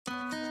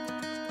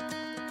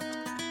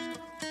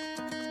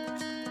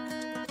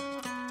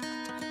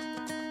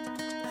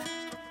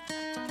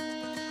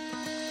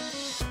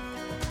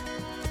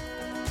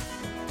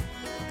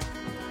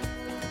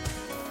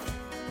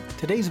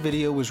Today's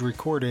video was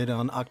recorded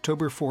on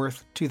October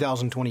 4th,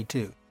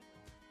 2022.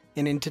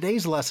 And in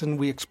today's lesson,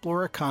 we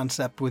explore a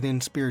concept within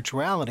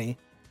spirituality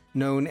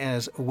known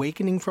as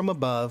awakening from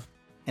above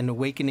and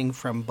awakening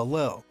from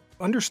below.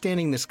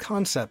 Understanding this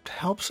concept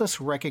helps us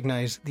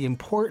recognize the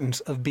importance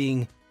of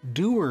being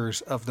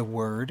doers of the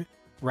word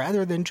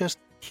rather than just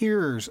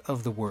hearers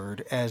of the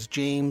word, as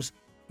James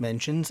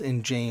mentions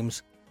in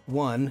James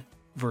 1,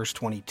 verse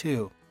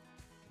 22.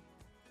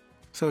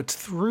 So it's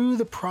through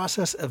the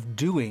process of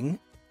doing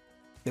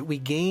that we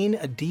gain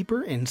a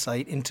deeper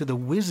insight into the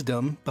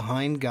wisdom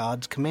behind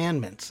God's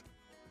commandments,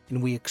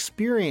 and we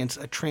experience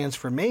a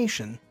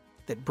transformation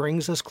that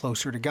brings us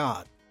closer to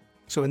God.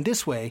 So in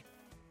this way,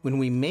 when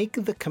we make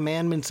the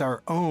commandments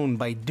our own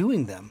by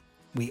doing them,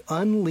 we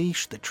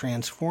unleash the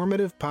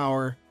transformative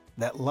power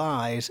that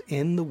lies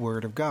in the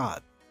Word of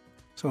God.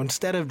 So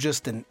instead of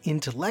just an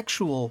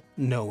intellectual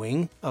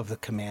knowing of the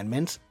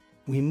commandments,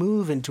 we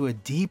move into a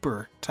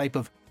deeper type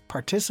of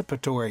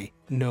participatory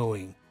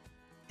knowing.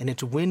 And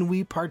it's when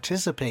we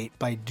participate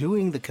by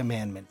doing the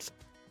commandments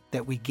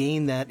that we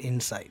gain that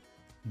insight.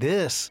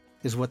 This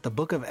is what the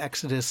book of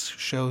Exodus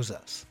shows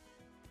us.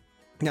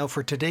 Now,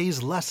 for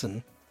today's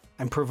lesson,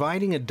 I'm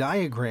providing a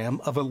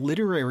diagram of a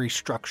literary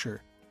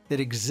structure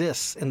that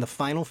exists in the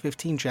final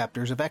 15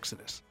 chapters of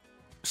Exodus.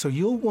 So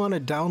you'll want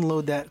to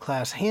download that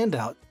class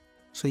handout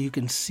so you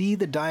can see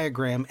the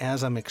diagram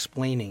as I'm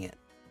explaining it.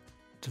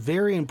 It's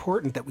very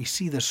important that we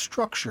see the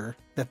structure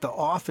that the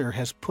author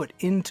has put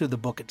into the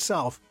book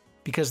itself,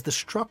 because the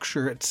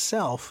structure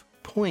itself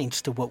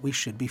points to what we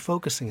should be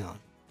focusing on.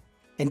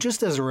 And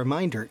just as a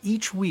reminder,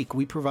 each week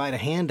we provide a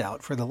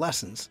handout for the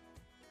lessons.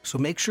 So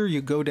make sure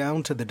you go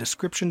down to the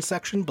description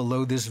section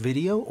below this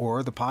video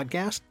or the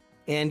podcast,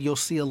 and you'll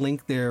see a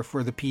link there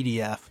for the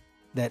PDF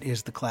that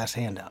is the class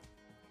handout.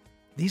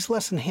 These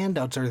lesson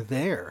handouts are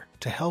there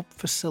to help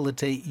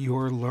facilitate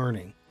your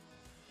learning,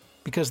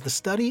 because the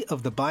study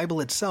of the Bible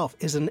itself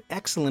is an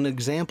excellent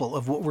example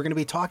of what we're going to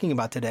be talking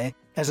about today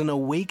as an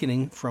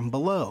awakening from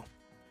below.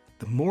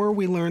 The more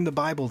we learn the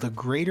Bible, the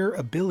greater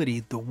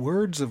ability the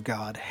words of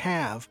God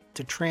have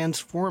to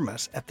transform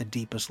us at the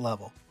deepest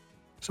level.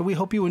 So we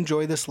hope you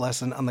enjoy this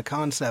lesson on the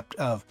concept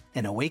of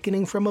an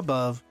awakening from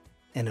above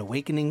and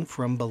awakening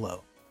from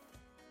below.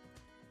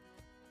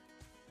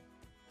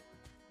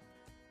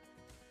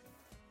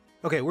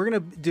 Okay, we're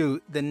going to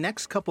do the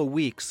next couple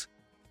weeks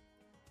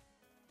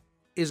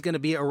is going to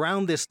be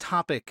around this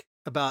topic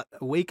about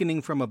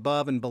awakening from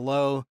above and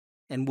below,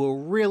 and we'll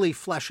really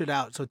flesh it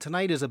out. So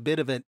tonight is a bit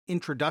of an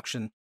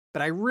introduction,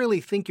 but I really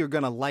think you're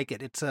going to like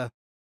it. It's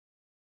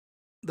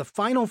the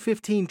final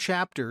 15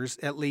 chapters,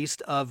 at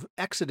least, of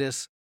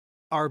Exodus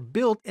are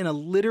built in a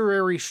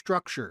literary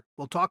structure.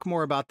 We'll talk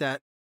more about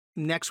that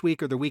next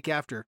week or the week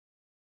after,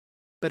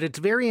 but it's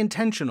very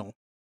intentional.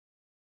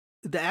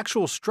 The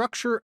actual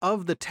structure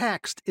of the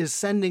text is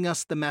sending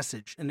us the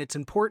message, and it's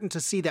important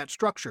to see that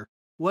structure.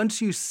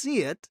 Once you see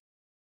it,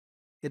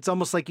 it's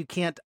almost like you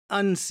can't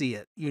unsee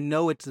it. You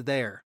know it's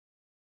there.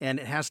 And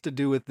it has to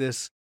do with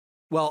this,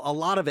 well, a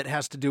lot of it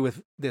has to do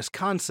with this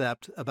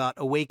concept about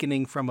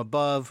awakening from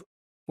above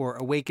or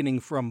awakening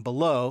from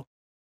below.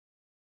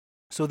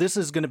 So this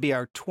is going to be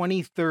our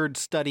 23rd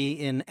study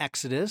in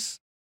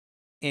Exodus.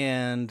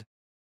 And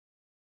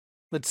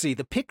let's see,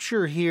 the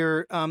picture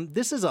here,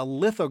 this is a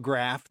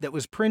lithograph that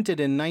was printed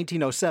in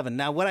 1907.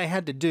 Now, what I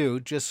had to do,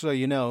 just so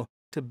you know,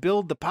 to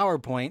build the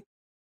PowerPoint,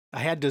 I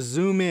had to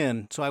zoom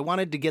in. So I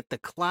wanted to get the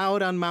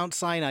cloud on Mount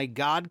Sinai,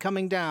 God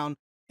coming down,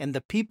 and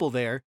the people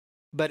there.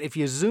 But if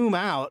you zoom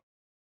out,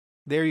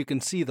 there you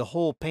can see the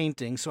whole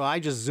painting. So I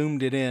just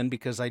zoomed it in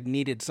because I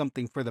needed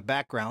something for the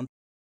background.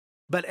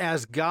 But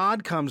as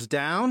God comes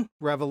down,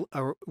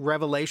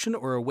 revelation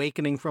or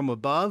awakening from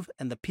above,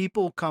 and the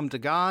people come to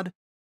God,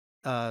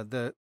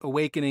 the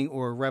awakening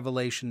or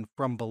revelation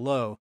from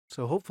below.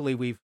 So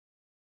hopefully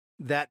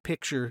that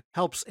picture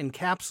helps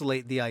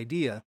encapsulate the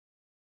idea.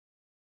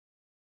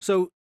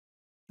 So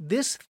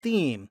this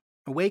theme,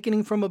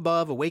 awakening from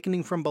above,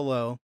 awakening from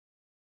below,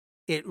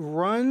 it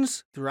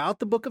runs throughout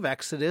the book of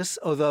Exodus,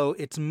 although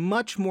it's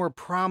much more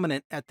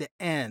prominent at the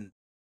end.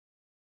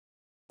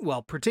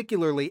 Well,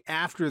 particularly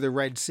after the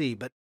Red Sea,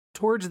 but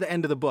towards the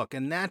end of the book,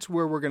 and that's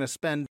where we're going to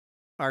spend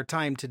our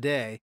time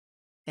today.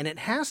 And it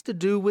has to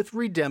do with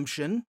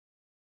redemption.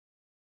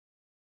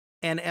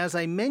 And as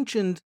I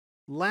mentioned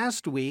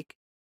last week,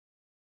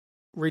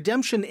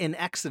 redemption in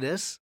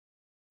Exodus,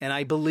 and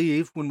I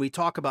believe when we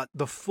talk about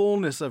the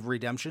fullness of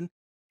redemption,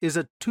 is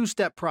a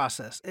two-step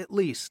process, at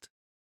least.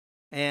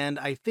 And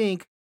I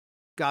think,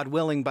 God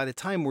willing, by the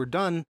time we're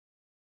done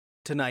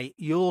tonight,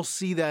 you'll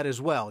see that as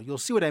well. You'll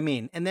see what I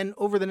mean. And then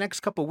over the next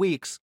couple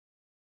weeks,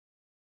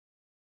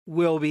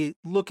 we'll be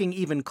looking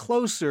even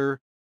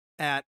closer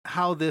at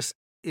how this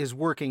is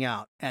working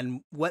out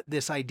and what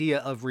this idea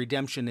of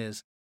redemption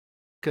is.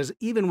 Because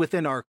even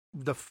within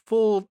the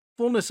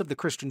fullness of the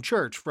Christian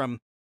church, from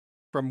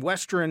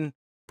Western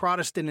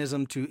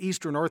Protestantism to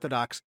Eastern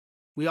Orthodox,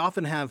 we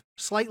often have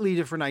slightly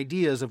different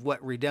ideas of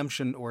what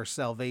redemption or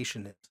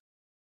salvation is.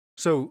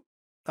 So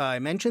I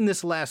mentioned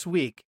this last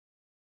week.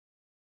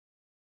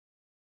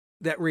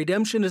 that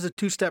redemption is a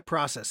two-step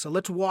process. So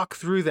let's walk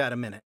through that a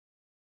minute.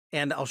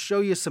 And I'll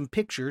show you some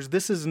pictures.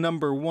 This is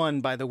number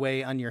 1, by the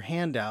way, on your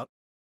handout.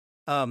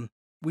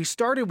 We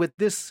started with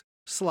this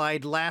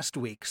slide last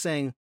week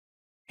saying,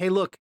 hey,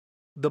 look,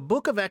 the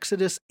book of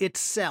Exodus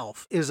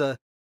itself there's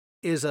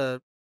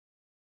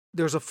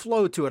a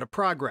flow to it, a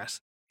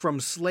progress from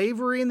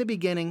slavery in the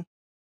beginning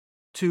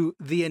to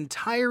the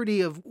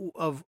entirety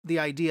of the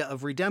idea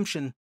of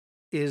redemption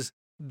is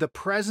the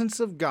presence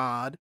of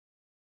God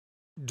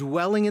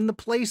dwelling in the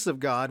place of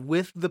God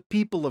with the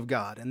people of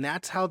God. And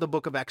that's how the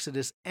book of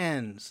Exodus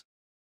ends.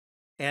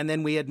 And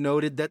then we had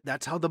noted that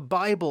that's how the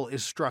Bible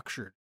is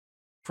structured.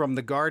 From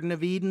the Garden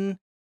of Eden,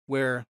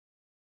 where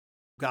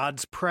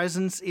God's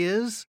presence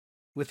is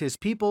with his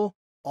people,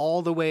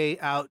 all the way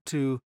out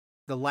to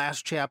the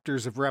last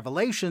chapters of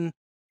Revelation,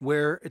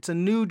 where it's a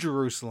new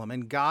Jerusalem,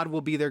 and God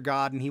will be their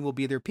God, and he will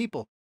be their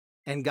people,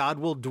 and God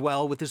will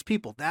dwell with his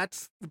people.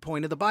 That's the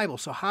point of the Bible.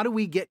 So how do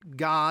we get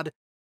God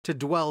to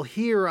dwell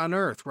here on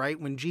earth, right?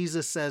 When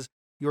Jesus says,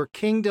 your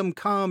kingdom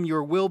come,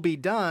 your will be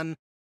done,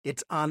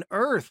 it's on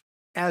earth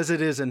as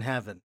it is in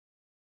heaven.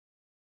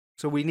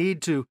 So we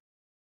need to,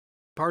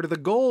 part of the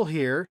goal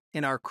here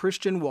in our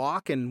Christian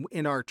walk and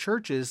in our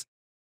churches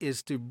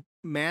is to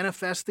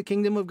manifest the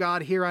kingdom of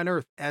God here on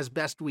earth as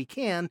best we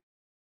can,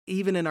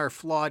 even in our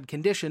flawed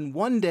condition.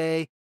 One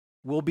day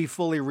we'll be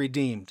fully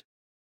redeemed.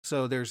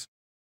 So there's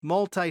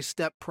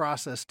multi-step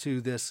process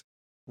to this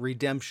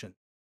redemption.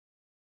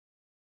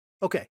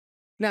 Okay,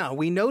 now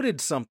we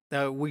noted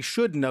we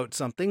should note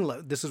something.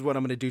 This is what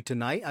I'm going to do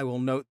tonight. I will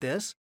note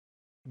this.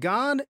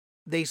 God,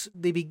 they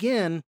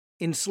begin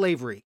in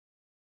slavery.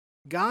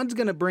 God's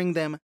going to bring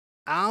them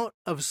out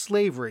of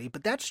slavery,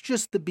 but that's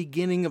just the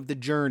beginning of the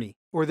journey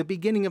or the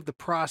beginning of the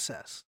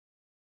process.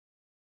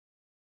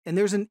 And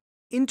there's an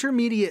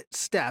intermediate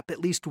step, at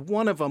least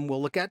one of them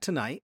we'll look at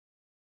tonight,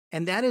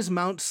 and that is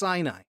Mount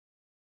Sinai.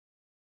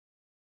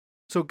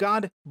 So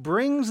God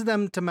brings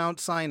them to Mount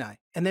Sinai,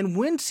 and then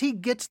once he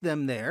gets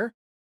them there,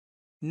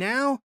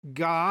 now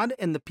God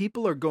and the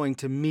people are going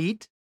to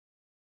meet,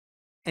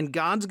 and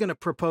God's going to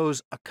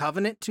propose a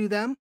covenant to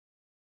them.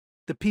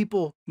 The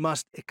people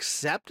must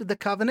accept the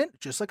covenant,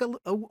 just like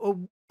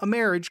a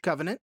marriage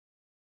covenant.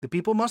 The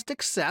people must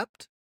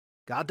accept.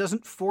 God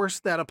doesn't force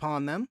that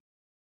upon them.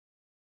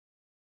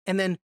 And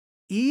then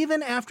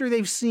even after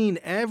they've seen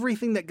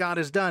everything that God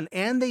has done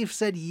and they've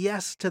said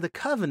yes to the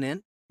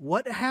covenant,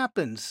 what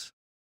happens?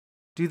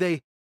 Do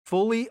they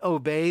fully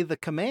obey the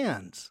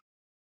commands?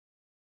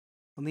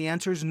 And the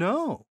answer is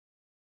no.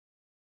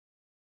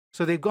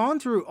 So they've gone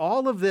through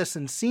all of this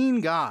and seen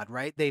God,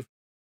 right? They've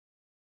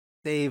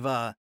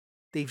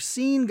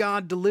seen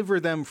God deliver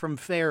them from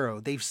Pharaoh.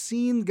 They've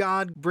seen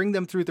God bring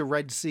them through the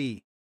Red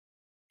Sea.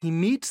 He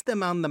meets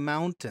them on the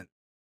mountain,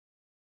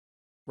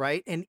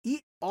 right? And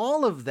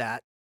all of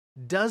that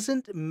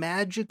doesn't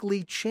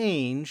magically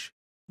change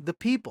the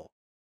people.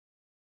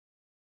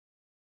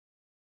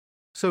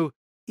 So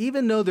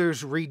even though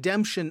there's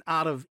redemption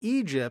out of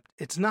Egypt,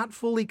 it's not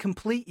fully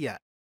complete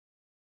yet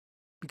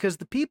because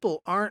the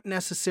people aren't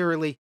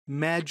necessarily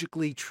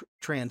magically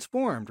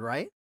transformed,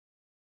 right?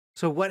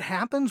 So what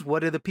happens? What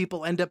do the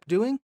people end up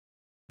doing?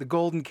 The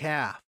golden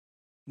calf.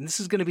 And this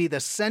is going to be the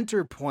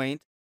center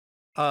point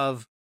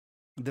of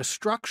the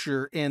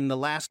structure in the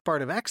last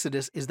part of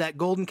Exodus is that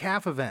golden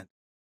calf event.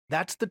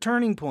 That's the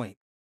turning point.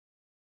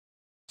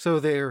 So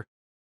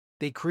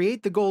they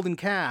create the golden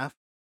calf,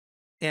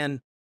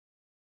 and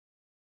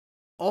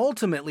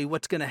ultimately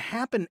what's going to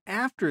happen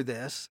after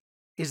this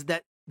is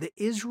that the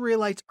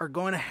Israelites are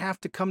going to have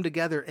to come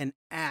together and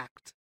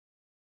act.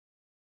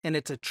 And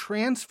it's a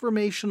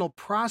transformational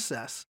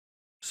process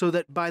so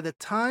that by the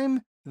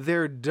time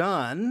they're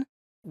done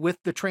with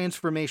the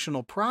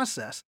transformational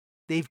process,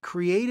 they've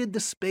created the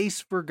space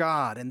for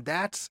God. And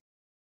that's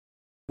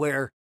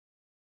where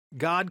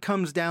God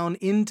comes down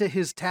into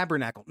his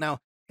tabernacle. Now,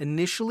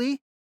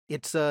 initially,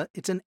 it's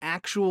an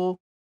actual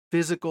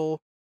physical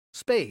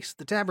space,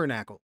 the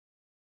tabernacle.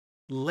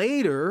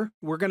 Later,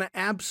 we're going to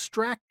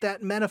abstract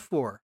that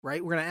metaphor,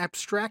 right? We're going to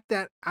abstract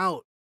that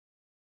out.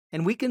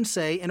 And we can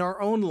say in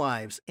our own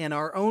lives and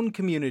our own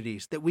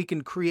communities that we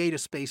can create a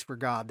space for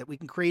God, that we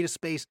can create a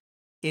space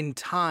in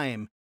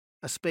time,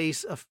 a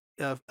space of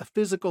a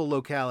physical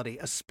locality,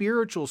 a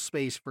spiritual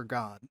space for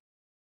God.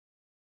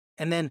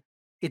 And then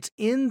it's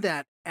in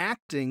that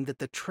acting that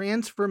the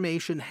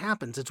transformation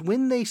happens. It's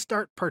when they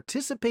start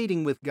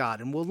participating with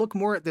God, and we'll look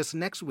more at this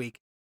next week,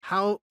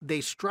 how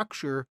they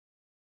structure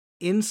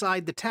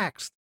inside the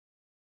text.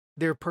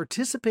 They're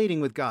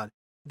participating with God.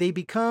 They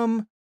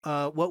become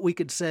what we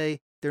could say,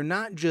 they're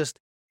not just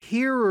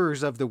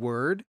hearers of the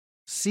word,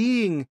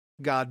 seeing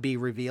God be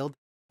revealed,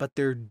 but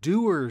they're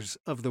doers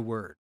of the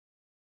word.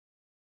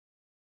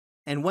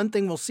 And one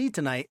thing we'll see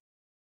tonight,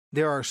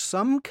 there are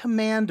some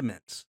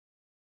commandments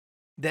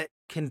that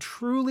can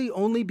truly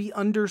only be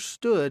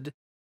understood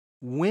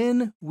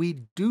when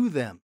we do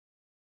them,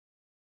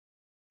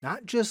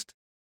 not just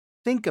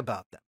think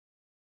about them.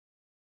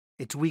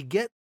 It's we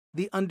get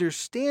the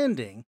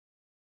understanding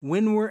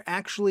when we're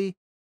actually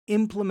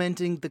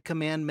implementing the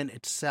commandment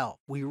itself.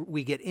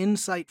 We get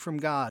insight from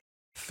God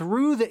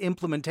through the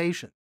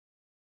implementation.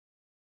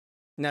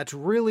 And that's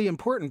really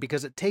important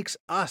because it takes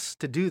us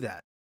to do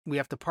that. We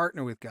have to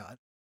partner with God.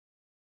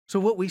 So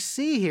what we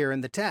see here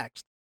in the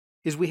text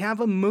is we have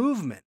a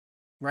movement,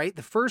 right?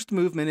 The first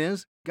movement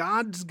is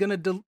God's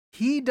going to,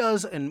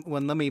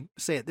 let me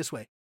say it this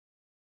way.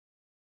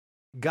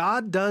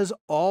 God does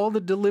all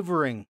the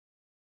delivering.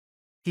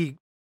 He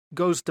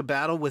goes to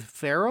battle with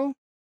Pharaoh.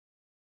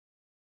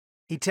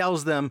 He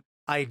tells them,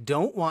 I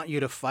don't want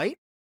you to fight.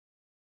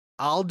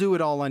 I'll do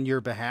it all on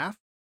your behalf.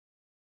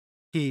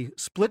 He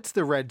splits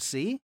the Red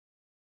Sea.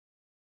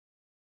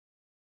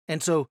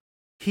 And so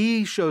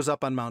he shows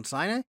up on Mount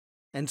Sinai.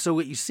 And so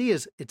what you see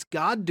is it's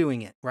God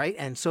doing it, right?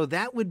 And so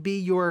that would be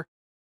your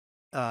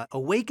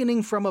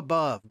awakening from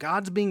above.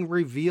 God's being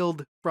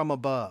revealed from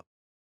above.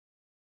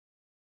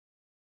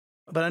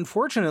 But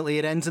unfortunately,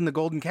 it ends in the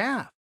golden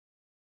calf.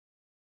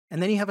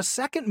 And then you have a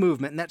second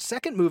movement, and that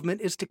second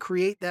movement is to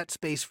create that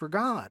space for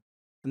God.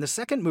 And the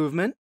second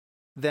movement,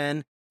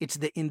 then, it's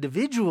the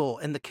individual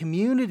and the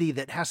community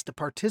that has to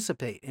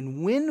participate.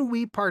 And when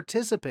we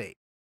participate,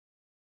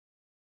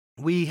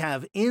 we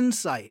have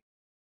insight.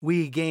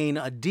 We gain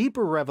a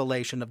deeper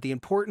revelation of the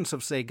importance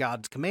of, say,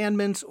 God's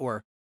commandments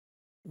or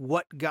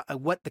what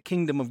the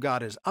kingdom of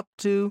God is up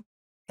to.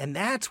 And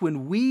that's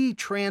when we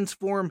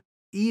transform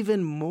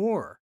even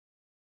more.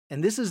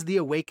 And this is the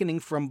awakening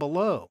from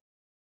below.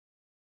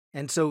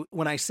 And so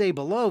when I say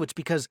below, it's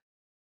because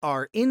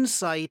our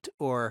insight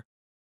or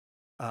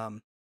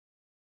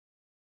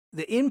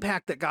the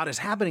impact that God is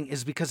happening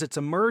is because it's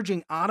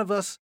emerging out of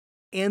us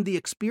and the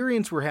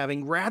experience we're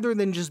having rather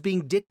than just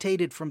being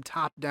dictated from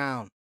top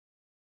down.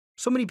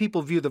 So many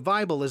people view the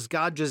Bible as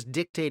God just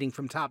dictating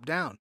from top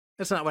down.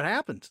 That's not what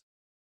happens.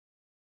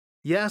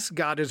 Yes,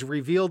 God is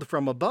revealed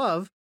from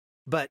above,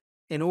 but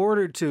in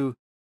order to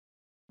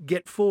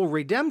get full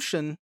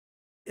redemption,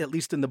 at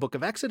least in the book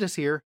of Exodus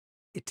here,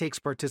 it takes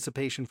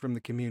participation from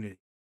the community.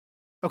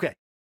 Okay,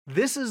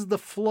 this is the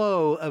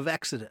flow of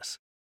Exodus,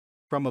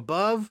 from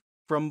above,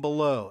 from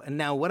below. And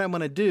now what I'm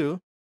going to do,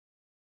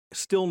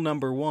 still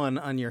number 1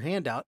 on your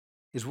handout,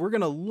 is we're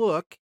going to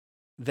look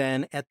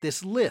then at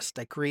this list.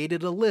 I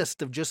created a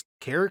list of just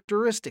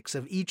characteristics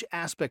of each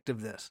aspect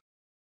of this.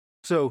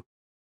 So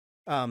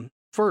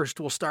first,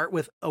 we'll start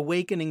with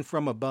awakening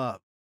from above.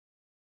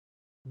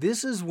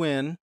 This is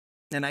when,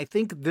 and I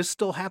think this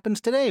still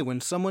happens today,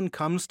 when someone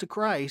comes to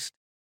Christ,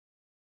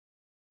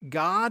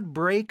 God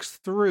breaks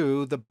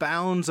through the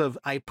bounds of,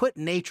 I put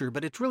nature,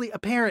 but it's really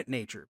apparent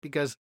nature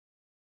because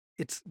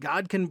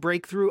God can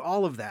break through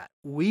all of that.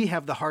 We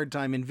have the hard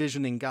time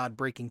envisioning God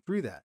breaking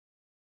through that.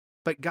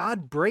 But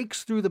God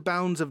breaks through the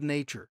bounds of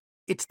nature.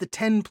 It's the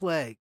 10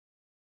 plagues.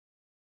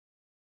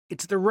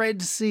 It's the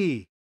Red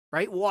Sea,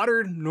 right?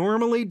 Water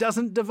normally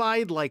doesn't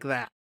divide like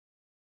that.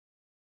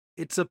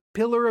 It's a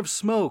pillar of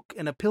smoke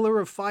and a pillar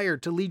of fire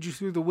to lead you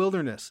through the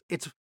wilderness.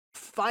 It's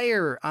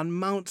fire on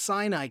Mount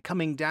Sinai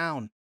coming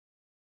down.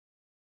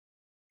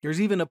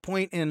 There's even a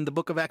point in the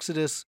book of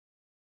Exodus.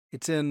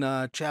 It's in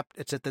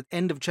it's at the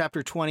end of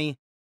chapter 20.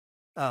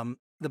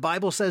 The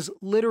Bible says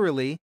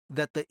literally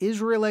that the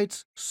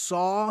Israelites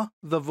saw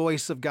the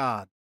voice of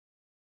God.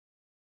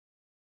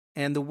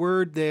 And the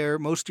word there,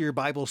 most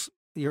of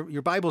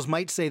your Bibles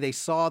might say they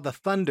saw the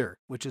thunder,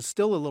 which is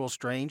still a little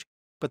strange,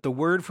 but the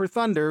word for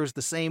thunder is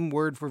the same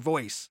word for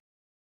voice.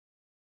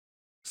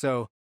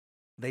 So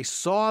they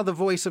saw the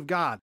voice of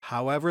God,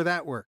 however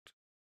that worked.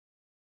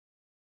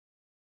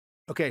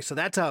 Okay, so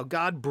that's how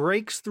God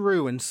breaks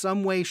through in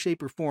some way,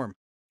 shape, or form.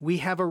 We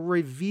have a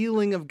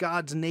revealing of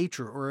God's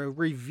nature or a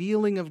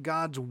revealing of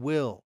God's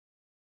will.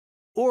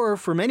 Or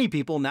for many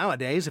people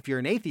nowadays, if you're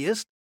an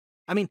atheist,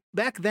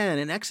 back then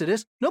in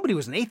Exodus, nobody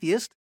was an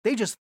atheist. They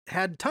just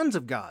had tons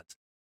of gods.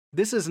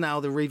 This is now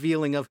the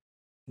revealing of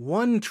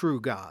one true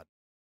God.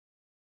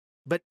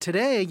 But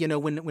today,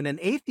 when an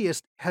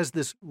atheist has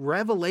this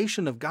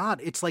revelation of God,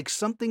 it's like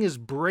something is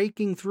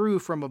breaking through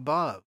from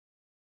above.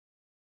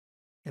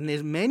 And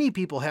there's many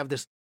people have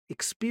this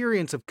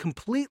experience of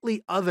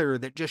completely other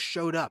that just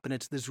showed up, and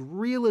it's this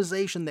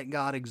realization that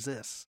God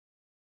exists.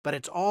 But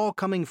it's all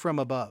coming from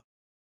above.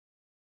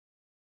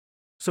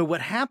 So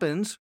what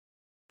happens,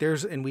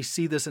 and we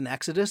see this in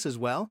Exodus as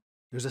well,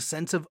 there's a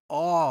sense of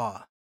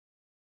awe.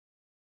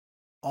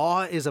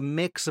 Awe is a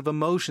mix of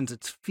emotions.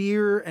 It's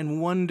fear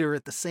and wonder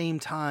at the same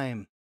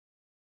time.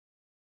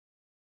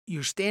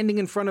 You're standing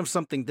in front of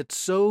something that's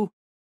so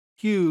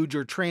huge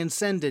or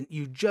transcendent,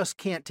 you just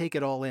can't take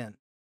it all in.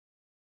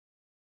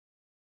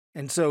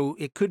 And so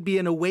it could be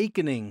an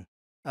awakening,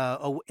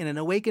 an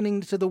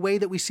awakening to the way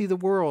that we see the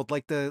world,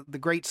 like the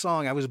great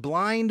song, I was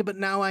blind, but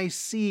now I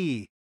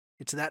see.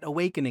 It's that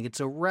awakening. It's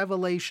a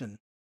revelation.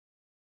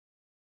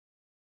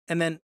 And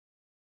then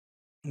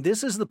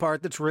this is the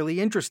part that's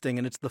really interesting,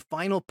 and it's the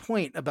final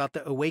point about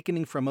the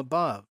awakening from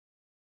above,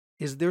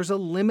 is there's a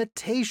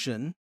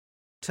limitation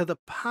to the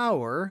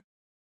power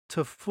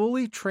to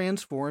fully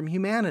transform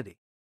humanity.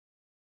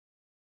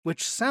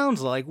 Which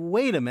sounds like,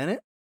 wait a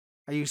minute,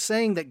 are you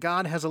saying that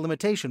God has a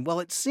limitation? Well,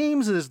 it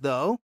seems as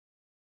though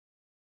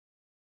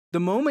The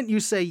moment you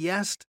say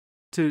yes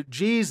to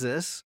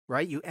Jesus,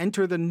 right, you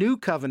enter the new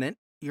covenant,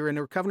 you're in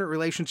a covenant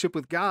relationship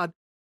with God.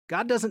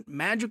 God doesn't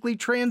magically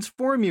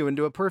transform you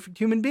into a perfect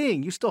human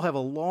being. You still have a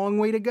long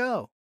way to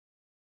go.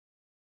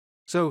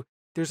 So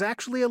there's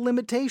actually a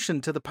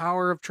limitation to the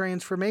power of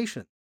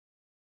transformation.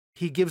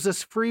 He gives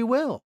us free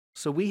will,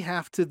 so we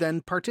have to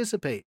then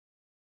participate.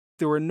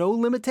 There were no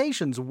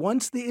limitations.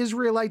 Once the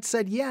Israelites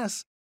said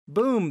yes,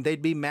 boom,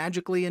 they'd be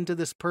magically into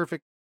this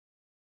perfect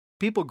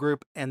people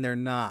group, and they're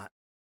not.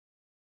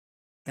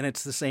 And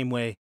it's the same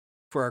way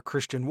for our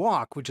Christian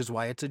walk, which is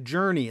why it's a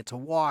journey. It's a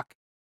walk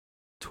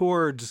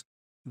towards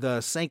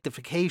the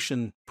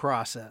sanctification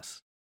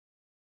process,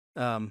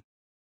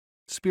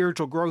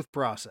 spiritual growth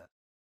process.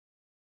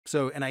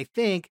 So, and I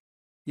think,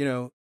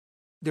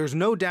 there's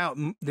no doubt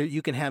that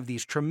you can have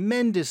these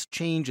tremendous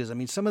changes. I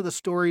mean, some of the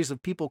stories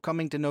of people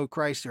coming to know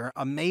Christ are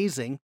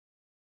amazing,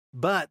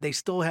 but they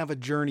still have a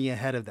journey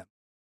ahead of them.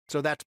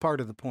 So that's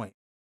part of the point.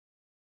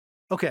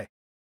 Okay,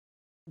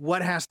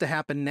 what has to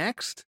happen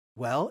next?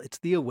 Well, it's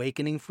the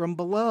awakening from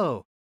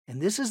below. And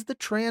this is the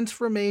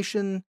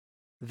transformation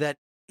that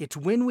it's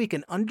when we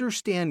can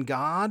understand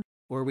God,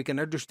 or we can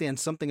understand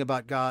something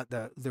about God,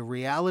 the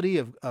reality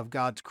of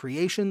God's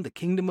creation, the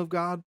kingdom of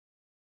God,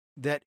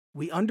 that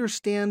we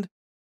understand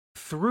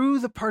through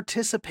the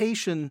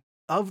participation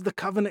of the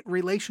covenant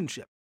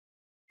relationship.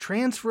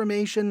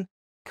 Transformation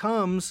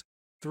comes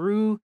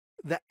through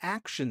the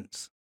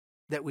actions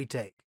that we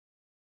take.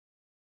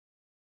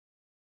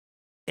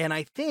 And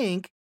I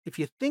think if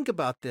you think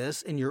about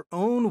this in your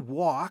own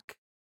walk,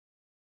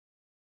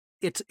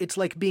 it's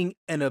like being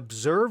an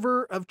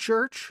observer of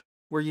church,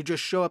 where you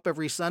just show up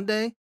every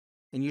Sunday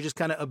and you just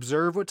kind of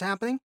observe what's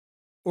happening,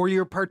 or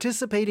you're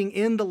participating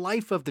in the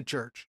life of the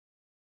church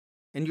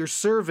and you're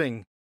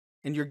serving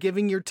and you're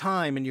giving your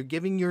time and you're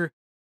giving your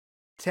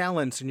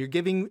talents and you're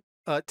giving,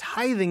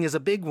 tithing is a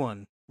big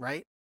one,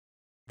 right?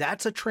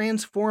 That's a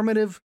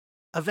transformative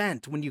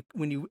event when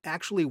you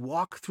actually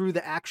walk through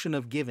the action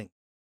of giving.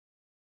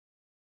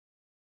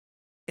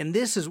 And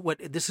this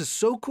is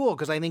so cool,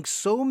 because I think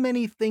so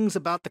many things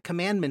about the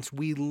commandments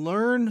we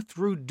learn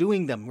through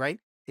doing them, right?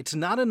 It's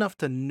not enough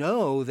to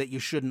know that you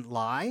shouldn't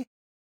lie.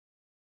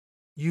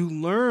 You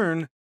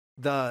learn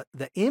the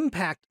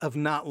impact of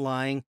not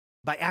lying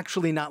by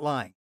actually not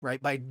lying,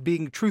 right? By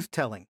being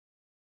truth-telling.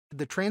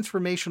 The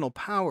transformational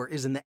power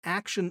is in the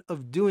action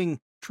of doing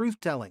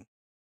truth-telling.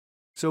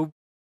 So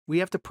we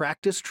have to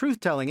practice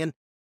truth-telling. And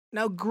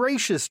now,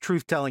 gracious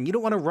truth-telling. You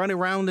don't want to run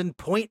around and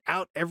point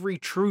out every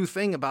true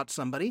thing about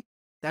somebody.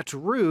 That's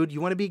rude. You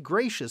want to be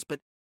gracious.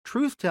 But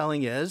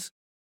truth-telling is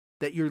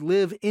that you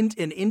live in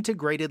an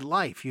integrated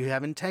life. You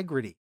have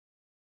integrity.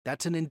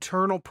 That's an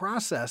internal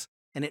process,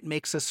 and it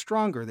makes us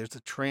stronger. There's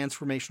a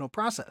transformational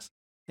process.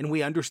 And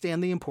we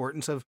understand the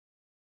importance of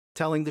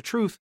telling the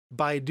truth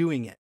by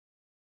doing it.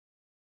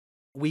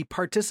 We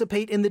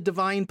participate in the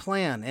divine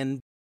plan.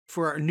 And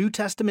for our New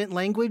Testament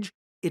language,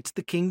 it's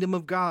the kingdom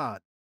of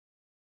God.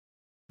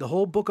 The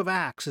whole book of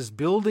Acts is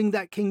building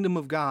that kingdom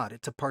of God.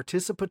 It's a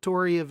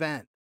participatory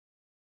event.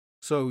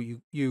 So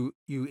you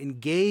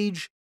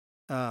engage,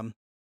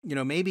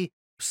 maybe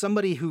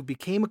somebody who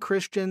became a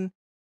Christian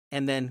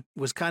and then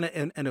was kind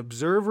of an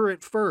observer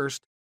at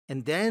first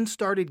and then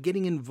started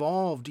getting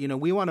involved.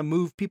 We want to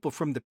move people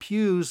from the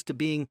pews to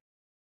being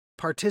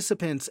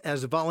participants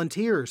as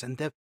volunteers.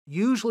 And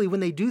usually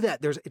when they do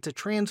that, it's a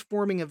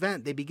transforming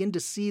event. They begin to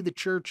see the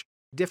church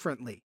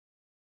differently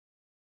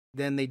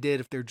than they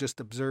did if they're just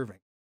observing.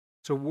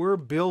 So we're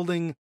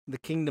building the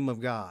kingdom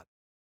of God.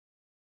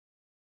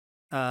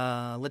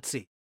 Let's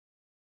see.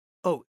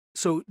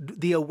 So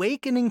the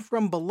awakening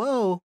from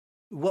below,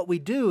 what we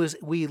do is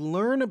we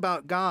learn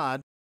about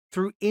God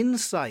through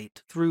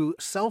insight, through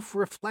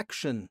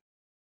self-reflection.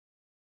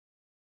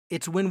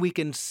 It's when we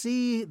can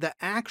see the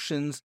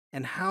actions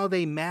and how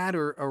they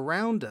matter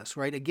around us,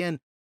 right? Again,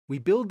 we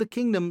build the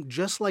kingdom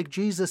just like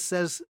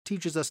Jesus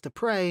teaches us to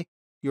pray,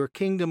 your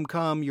kingdom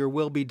come, your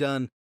will be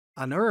done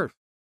on earth.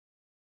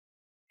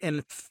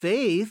 And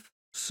faith,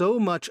 so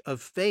much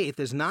of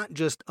faith is not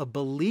just a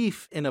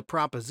belief in a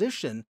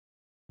proposition.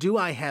 Do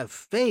I have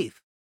faith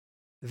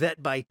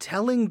that by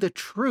telling the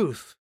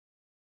truth,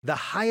 the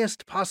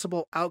highest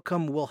possible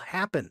outcome will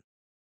happen?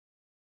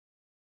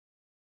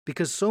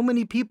 Because so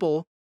many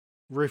people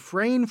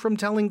refrain from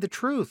telling the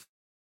truth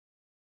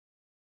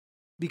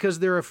because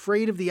they're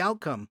afraid of the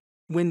outcome,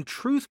 when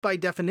truth by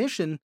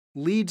definition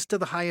leads to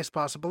the highest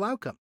possible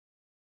outcome.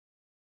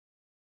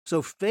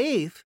 So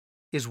faith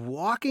is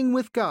walking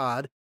with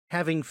God,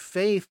 having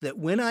faith that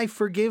when I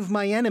forgive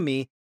my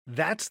enemy,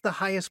 that's the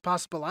highest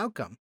possible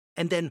outcome.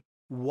 And then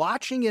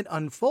watching it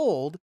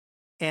unfold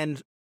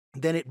and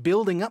then it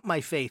building up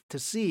my faith to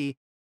see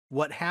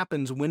what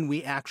happens when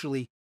we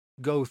actually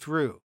go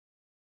through.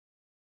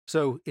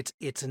 So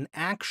it's an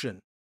action.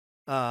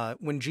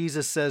 When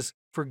Jesus says,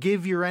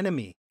 forgive your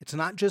enemy, it's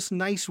not just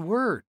nice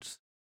words,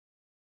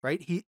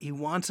 right? He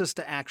wants us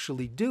to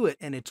actually do it.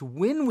 And it's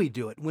when we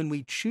do it, when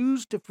we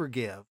choose to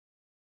forgive,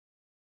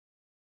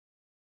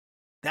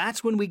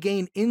 that's when we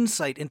gain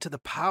insight into the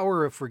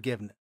power of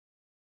forgiveness.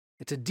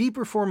 It's a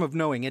deeper form of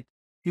knowing.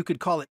 You could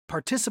call it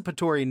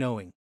participatory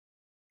knowing.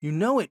 You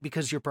know it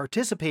because you're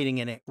participating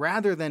in it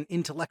rather than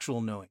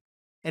intellectual knowing.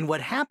 And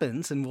what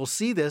happens, and we'll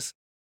see this,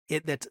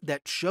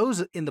 that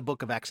shows in the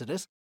book of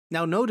Exodus.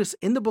 Now notice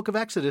in the book of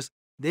Exodus,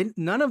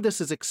 none of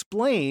this is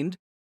explained.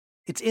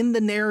 It's in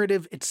the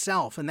narrative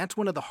itself, and that's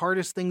one of the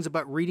hardest things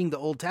about reading the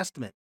Old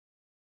Testament.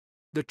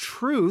 The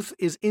truth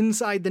is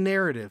inside the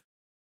narrative,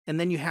 and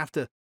then you have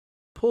to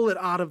pull it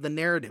out of the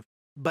narrative.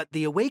 But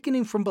the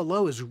awakening from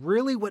below is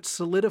really what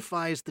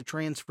solidifies the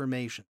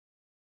transformation.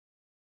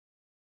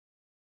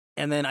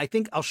 And then I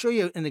think I'll show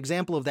you an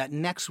example of that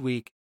next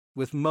week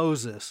with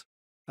Moses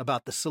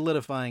about the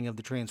solidifying of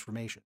the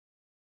transformation.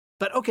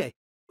 But okay,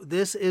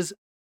 this is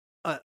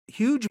a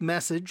huge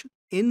message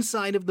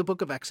inside of the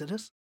book of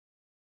Exodus.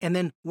 And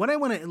then what I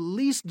want to at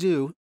least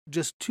do,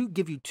 just to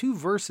give you 2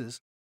 verses,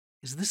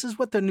 is this is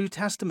what the New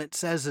Testament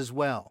says as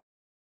well.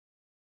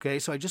 Okay,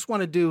 so I just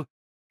want to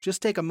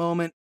take a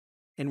moment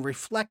and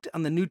reflect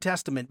on the New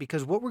Testament,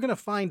 because what we're going to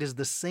find is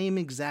the same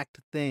exact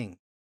thing.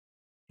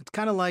 It's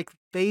kind of like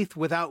faith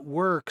without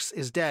works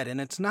is dead,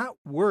 and it's not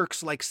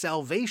works like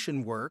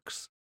salvation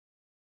works.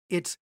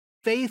 It's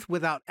faith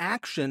without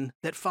action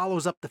that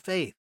follows up the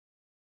faith.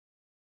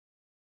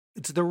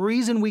 It's the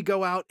reason we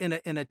go out in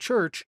a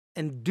church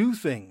and do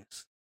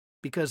things,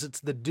 because it's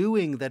the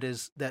doing that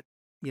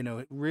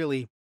it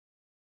really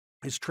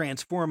is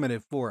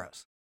transformative for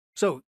us.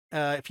 So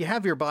if you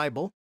have your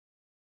Bible,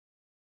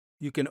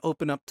 you can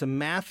open up to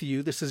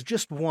Matthew. This is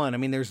just one. I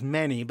mean, there's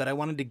many, but I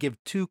wanted to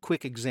give 2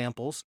 quick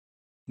examples.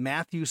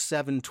 Matthew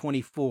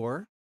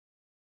 7:24.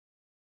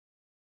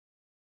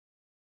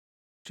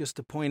 Just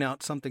to point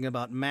out something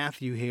about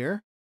Matthew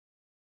here.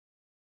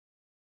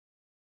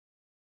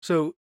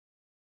 So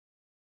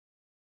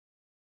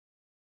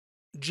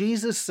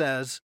Jesus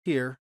says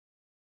here,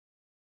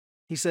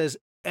 he says,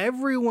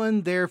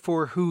 "Everyone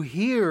therefore who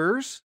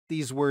hears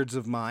these words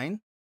of mine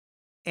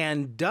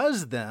and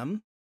does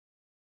them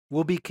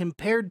will be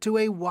compared to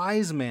a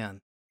wise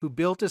man who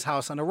built his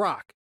house on a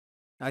rock."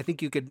 I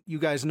think you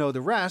guys know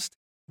the rest.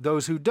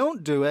 Those who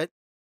don't do it,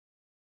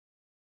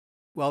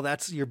 well,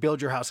 that's you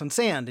build your house on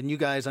sand, and you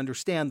guys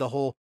understand the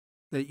whole,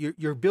 that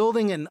you're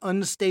building an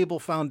unstable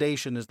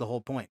foundation is the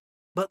whole point.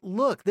 But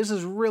look, this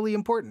is really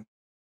important.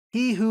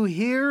 He who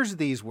hears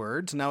these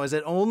words, now is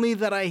it only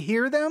that I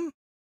hear them?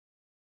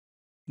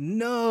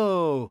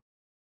 No.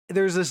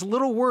 There's this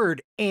little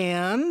word,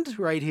 and,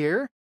 right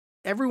here.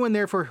 Everyone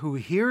therefore who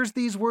hears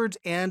these words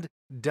and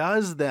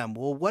does them.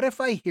 Well, what if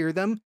I hear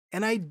them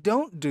and I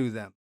don't do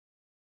them?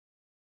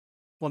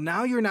 Well,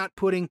 now you're not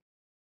putting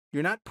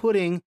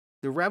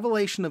the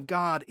revelation of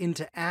God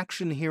into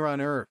action here on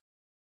earth.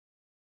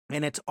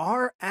 And it's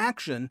our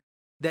action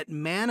that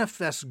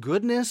manifests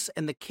goodness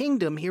and the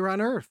kingdom here on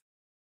earth.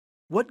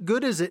 What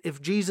good is it if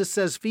Jesus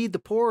says feed the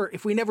poor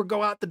if we never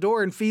go out the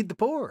door and feed the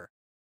poor?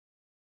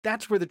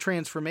 That's where the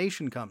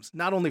transformation comes,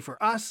 not only for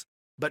us,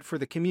 but for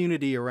the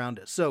community around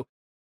us. So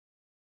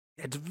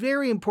it's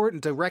very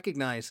important to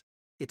recognize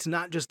it's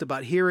not just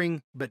about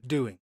hearing, but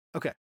doing.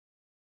 Okay.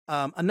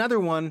 Another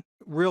one,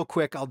 real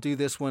quick, I'll do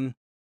this one.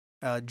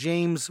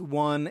 James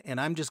 1, and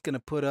I'm just going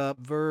to put up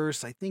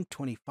verse, I think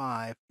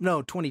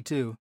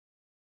 22.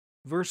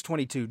 Verse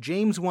 22,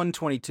 James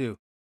 1:22.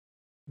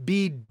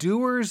 Be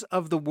doers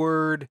of the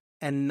word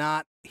and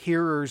not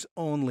hearers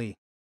only.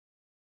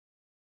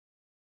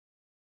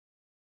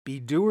 Be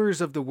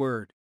doers of the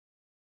word.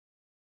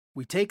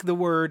 We take the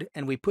word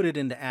and we put it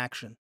into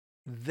action.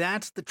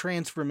 That's the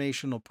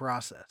transformational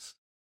process.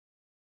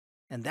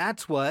 And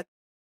that's what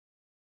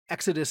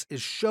Exodus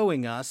is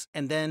showing us.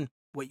 And then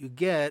what you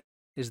get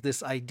is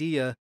this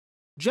idea,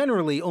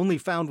 generally only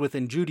found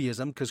within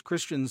Judaism, because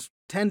Christians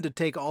tend to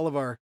take all of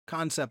our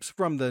concepts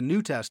from the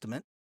New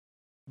Testament.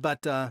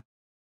 But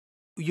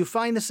you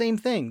find the same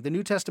thing. The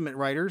New Testament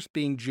writers,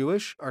 being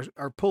Jewish,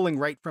 are pulling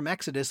right from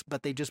Exodus,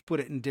 but they just put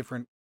it in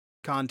different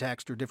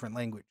context or different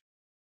language.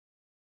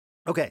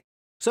 Okay,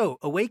 so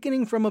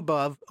awakening from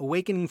above,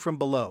 awakening from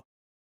below.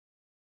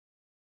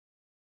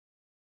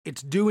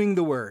 It's doing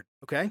the word,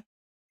 okay?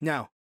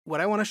 Now, what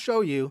I want to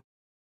show you,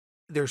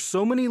 there's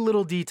so many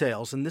little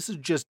details, and this is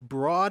just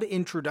broad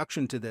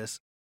introduction to this,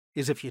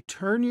 is if you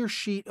turn your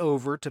sheet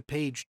over to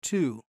page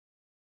 2,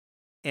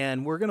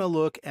 and we're going to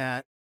look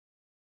at,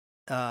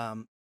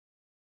 I'm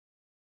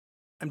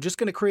just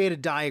going to create a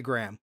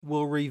diagram.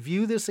 We'll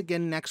review this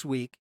again next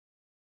week.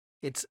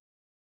 It's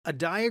a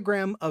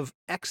diagram of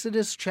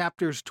Exodus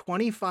chapters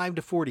 25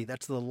 to 40.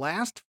 That's the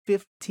last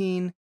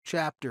 15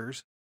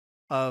 chapters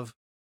of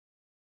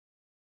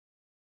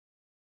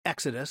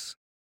Exodus.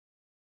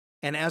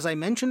 And as I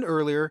mentioned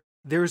earlier,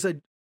 there's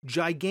a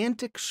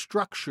gigantic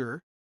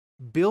structure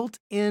built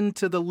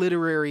into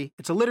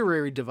it's a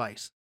literary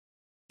device.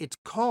 It's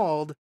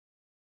called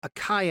a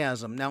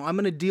chiasm. Now, I'm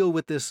going to deal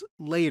with this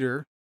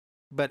later,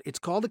 but it's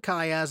called a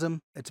chiasm.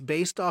 It's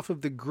based off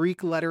of the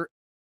Greek letter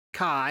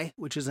chi,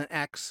 which is an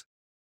X.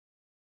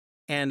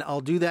 And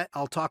I'll do that.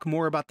 I'll talk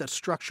more about that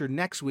structure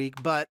next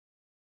week, but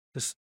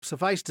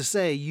suffice to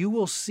say, you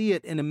will see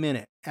it in a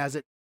minute as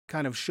it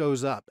kind of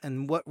shows up.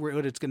 And what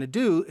it's going to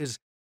do is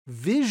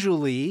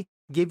visually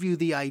give you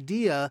the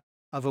idea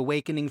of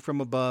awakening from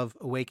above,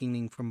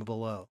 awakening from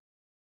below.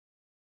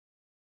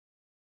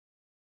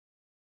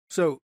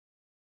 So,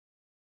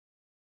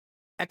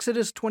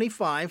 Exodus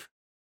 25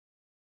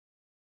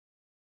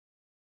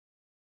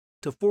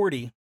 to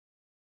 40,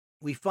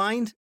 we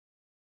find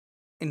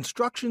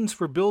instructions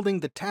for building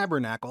the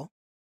tabernacle,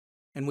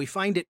 and we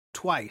find it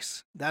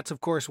twice. That's,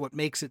 of course, what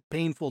makes it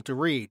painful to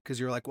read, because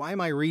you're like, why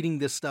am I reading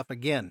this stuff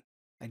again?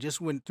 I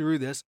just went through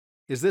this.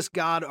 Is this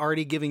God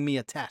already giving me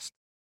a test?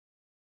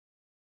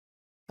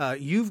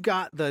 You've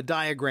got the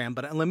diagram,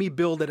 but let me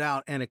build it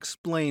out and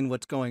explain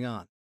what's going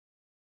on.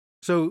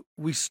 So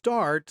we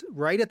start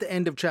right at the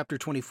end of chapter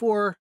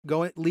 24,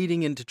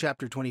 leading into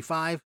chapter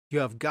 25. You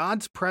have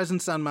God's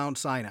presence on Mount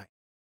Sinai.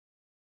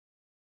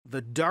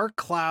 The dark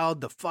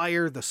cloud, the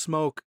fire, the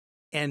smoke,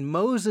 and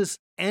Moses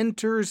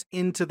enters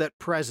into that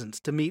presence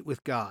to meet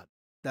with God.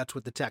 That's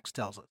what the text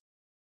tells us.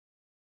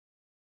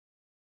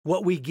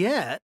 What we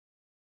get,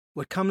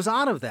 what comes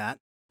out of that,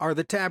 are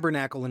the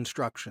tabernacle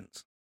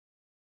instructions.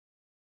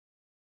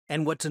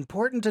 And what's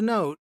important to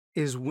note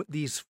is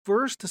these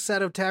first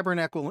set of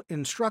tabernacle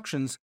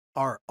instructions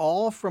are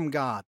all from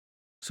God.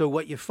 So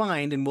what you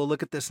find, and we'll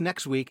look at this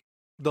next week,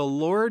 the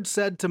Lord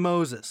said to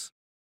Moses,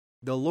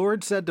 the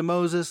Lord said to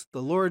Moses,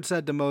 the Lord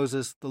said to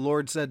Moses, the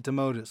Lord said to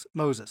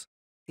Moses.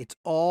 It's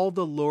all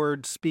the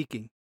Lord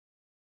speaking.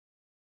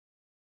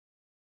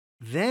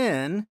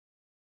 Then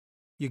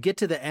you get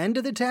to the end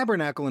of the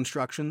tabernacle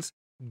instructions.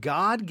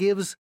 God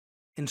gives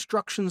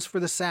instructions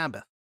for the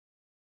Sabbath.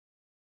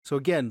 So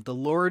again, the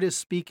Lord is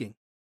speaking.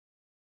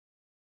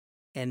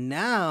 And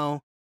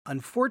now,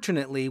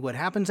 unfortunately, what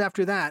happens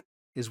after that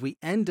is we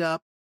end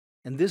up,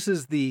 and this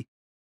is the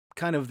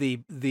kind of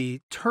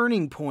the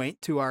turning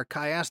point to our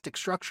chiastic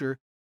structure,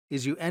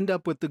 is you end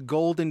up with the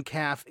golden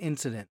calf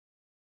incident.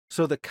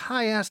 So the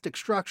chiastic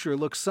structure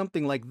looks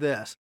something like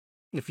this.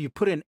 If you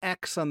put an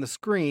X on the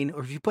screen,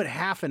 or if you put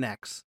half an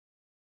X.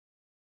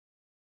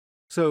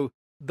 So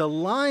the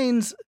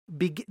lines,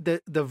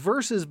 the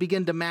verses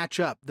begin to match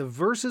up. The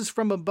verses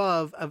from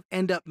above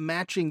end up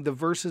matching the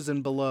verses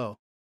in below.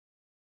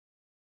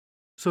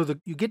 So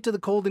you get to the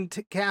golden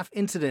calf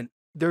incident,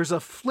 there's a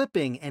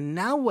flipping, and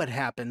now what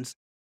happens?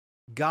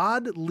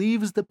 God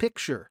leaves the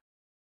picture.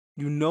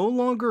 You no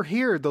longer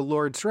hear the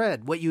Lord's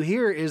thread. What you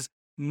hear is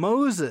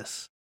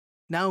Moses.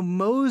 Now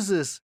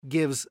Moses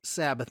gives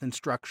Sabbath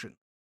instruction.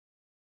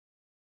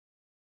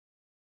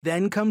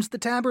 Then comes the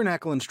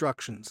tabernacle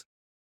instructions,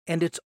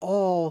 and it's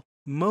all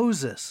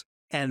Moses.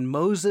 And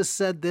Moses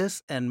said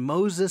this, and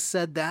Moses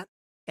said that,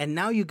 and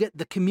now you get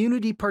the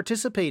community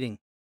participating.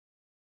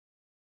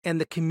 And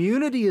the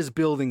community is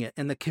building it,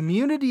 and the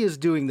community is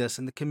doing this,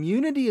 and the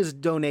community is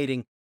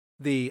donating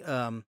the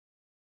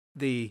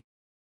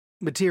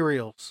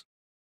materials.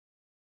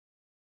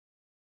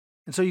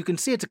 And so you can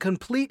see it's a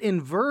complete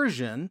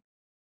inversion.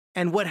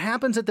 And what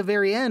happens at the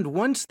very end,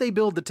 once they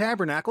build the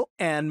tabernacle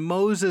and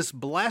Moses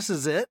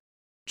blesses it,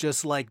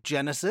 just like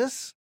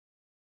Genesis,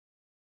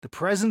 the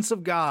presence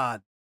of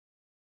God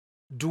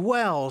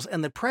dwells,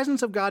 and the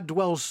presence of God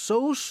dwells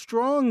so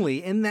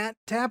strongly in that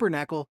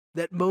tabernacle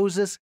that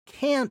Moses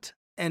can't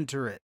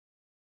enter it.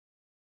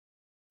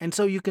 And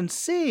so you can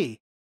see,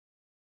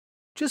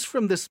 just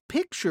from this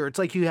picture, it's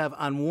like you have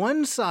on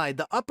one side,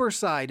 the upper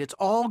side, it's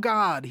all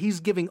God.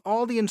 He's giving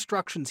all the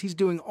instructions. He's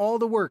doing all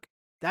the work.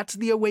 That's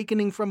the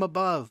awakening from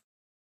above.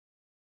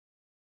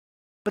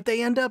 But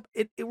they end up,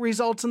 it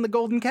results in the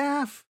golden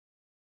calf.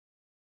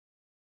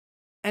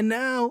 And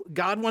now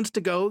God wants to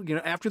go,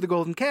 after the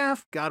golden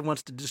calf, God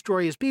wants to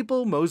destroy his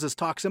people. Moses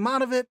talks him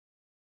out of it.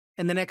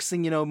 And the next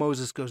thing you know,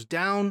 Moses goes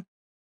down,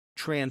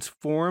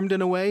 transformed in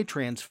a way,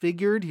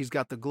 transfigured. He's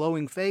got the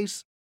glowing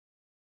face.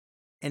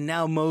 And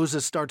now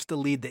Moses starts to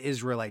lead the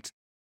Israelites.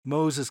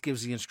 Moses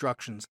gives the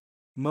instructions.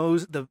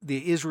 The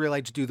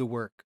Israelites do the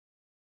work.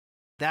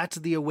 That's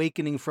the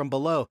awakening from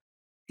below.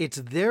 It's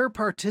their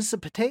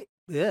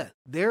participation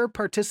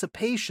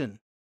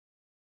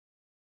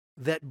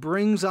that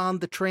brings on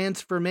the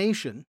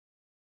transformation.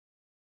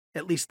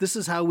 At least this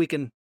is how we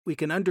can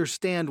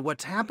understand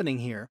what's happening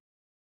here.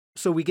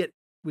 So we get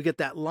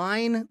that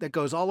line that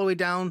goes all the way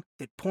down.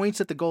 It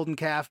points at the golden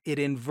calf. It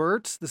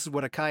inverts. This is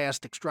what a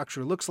chiastic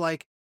structure looks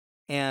like.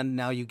 And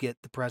now you get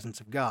the presence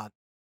of God.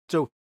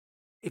 So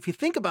if you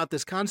think about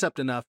this concept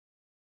enough,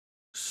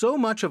 so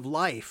much of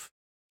life,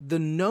 the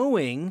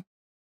knowing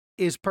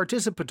is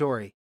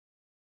participatory,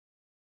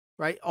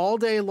 right? All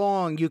day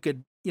long, you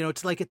could,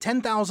 it's like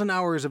 10,000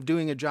 hours of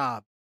doing a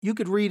job. You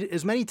could read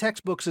as many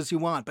textbooks as you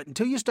want, but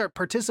until you start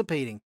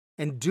participating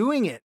and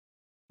doing it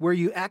where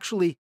you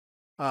actually,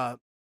 that's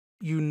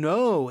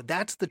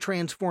the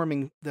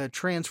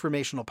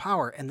transformational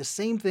power. And the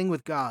same thing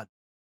with God.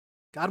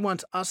 God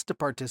wants us to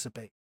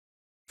participate.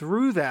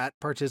 Through that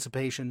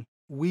participation,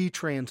 we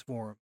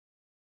transform.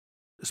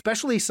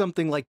 Especially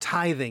something like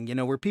tithing,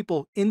 where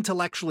people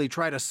intellectually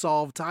try to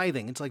solve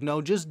tithing. It's like,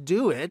 no, just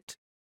do it.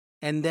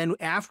 And then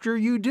after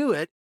you do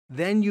it,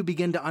 then you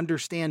begin to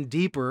understand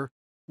deeper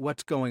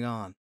what's going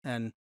on.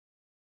 And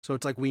So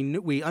it's like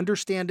we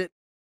understand it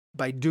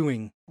by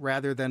doing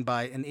rather than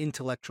by an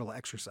intellectual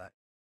exercise.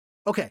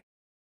 Okay,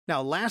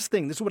 now last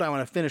thing, this is what I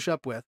want to finish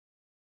up with,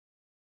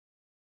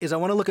 is I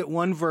want to look at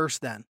one verse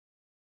then,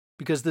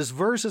 because this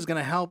verse is going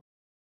to help,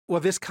 well,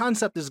 this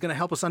concept is going to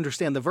help us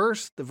understand the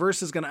verse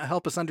is going to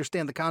help us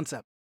understand the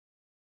concept.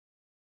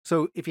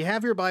 So if you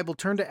have your Bible,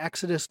 turn to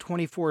Exodus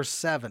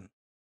 24:7.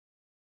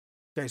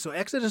 Okay, so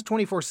Exodus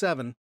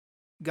 24:7,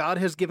 God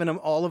has given them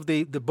all of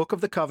the book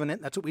of the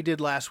covenant. That's what we did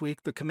last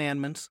week, the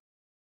commandments.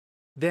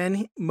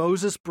 Then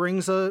Moses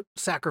brings a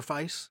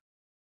sacrifice,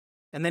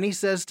 and then he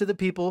says to the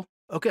people,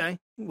 okay,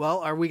 well,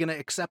 are we going to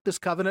accept this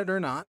covenant or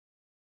not?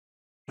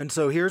 And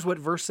so here's what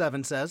verse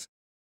 7 says.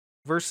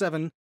 Verse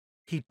 7,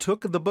 he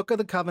took the book of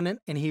the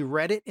covenant and he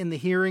read it in the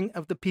hearing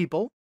of the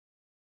people.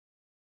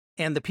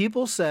 And the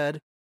people said,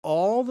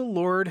 all the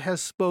Lord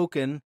has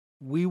spoken,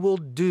 we will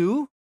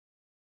do,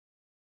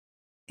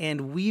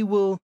 and we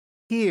will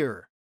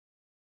hear.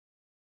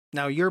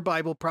 Now, your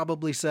Bible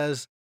probably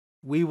says,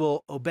 we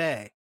will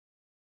obey.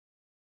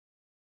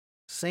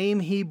 Same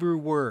Hebrew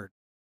word.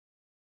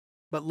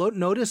 But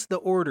notice the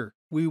order.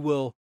 We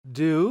will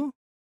do,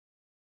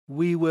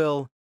 we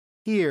will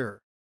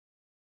hear.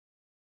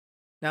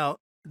 Now,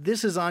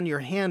 this is on your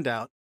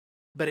handout,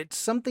 but it's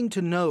something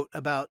to note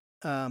about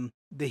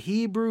the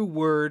Hebrew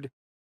word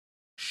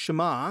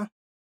Shema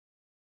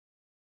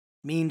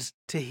means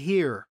to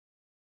hear.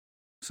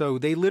 So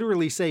they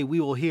literally say, we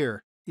will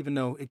hear, even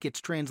though it gets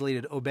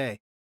translated obey.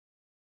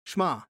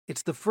 Shema.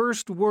 It's the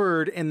first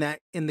word in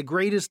the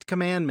greatest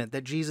commandment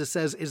that Jesus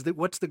says is that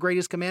what's the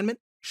greatest commandment?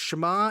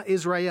 Shema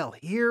Israel.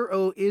 Hear,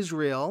 O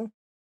Israel,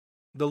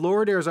 the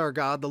Lord is our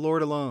God, the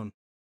Lord alone.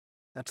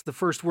 That's the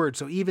first word.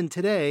 So even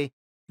today,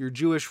 your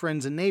Jewish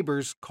friends and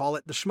neighbors call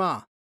it the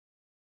Shema.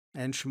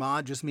 And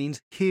Shema just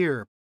means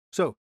hear.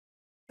 So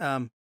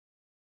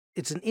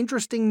it's an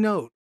interesting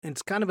note.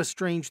 It's kind of a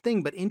strange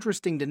thing, but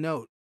interesting to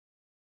note.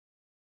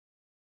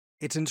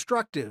 It's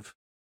instructive.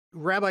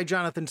 Rabbi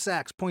Jonathan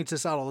Sacks points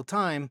this out all the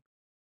time,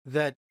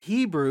 that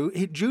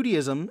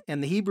Judaism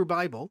and the Hebrew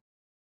Bible,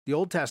 the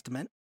Old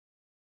Testament,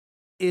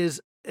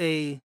 there's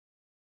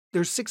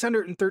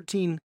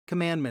 613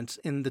 commandments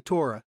in the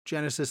Torah,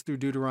 Genesis through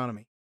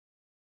Deuteronomy.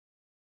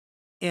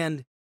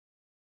 And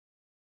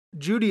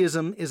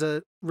Judaism is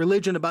a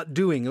religion about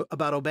doing,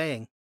 about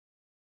obeying.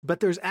 But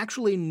there's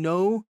actually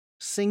no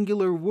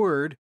singular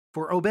word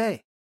for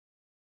obey.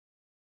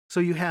 So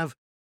you have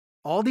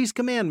all these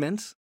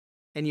commandments,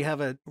 and you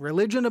have a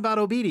religion about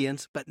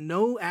obedience, but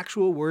no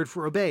actual word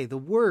for obey. The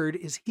word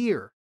is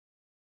hear,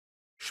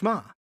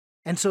 Shema.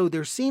 And so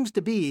there seems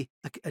to be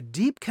a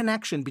deep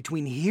connection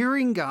between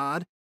hearing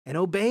God and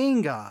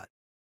obeying God.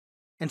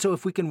 And so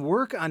if we can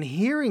work on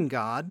hearing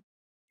God,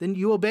 then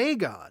you obey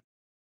God.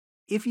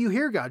 If you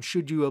hear God,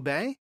 should you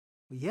obey?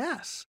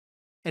 Yes.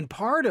 And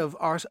part of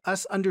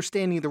us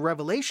understanding the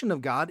revelation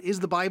of God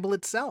is the Bible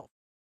itself,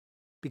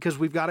 because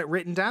we've got it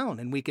written down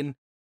and we can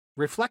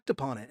reflect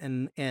upon it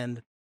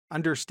and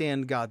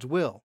understand God's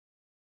will.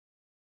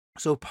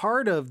 So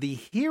part of the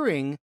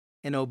hearing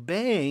and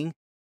obeying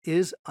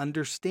is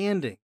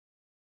understanding.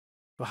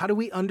 So how do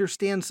we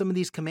understand some of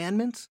these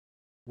commandments?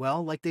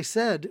 Well, like it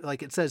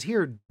says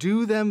here,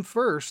 do them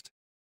first,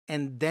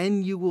 and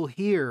then you will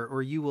hear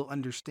or you will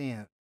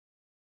understand.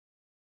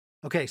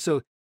 Okay,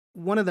 so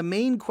one of the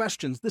main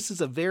questions, this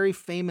is a very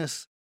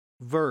famous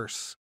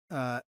verse,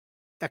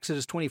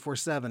 Exodus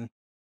 24:7,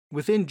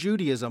 within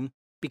Judaism,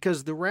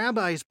 because the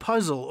rabbis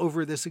puzzle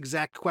over this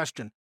exact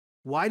question.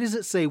 Why does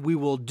it say we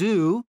will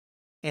do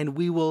and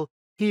we will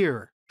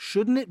hear?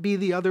 Shouldn't it be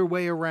the other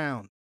way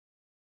around?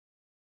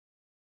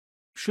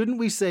 Shouldn't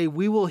we say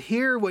we will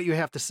hear what you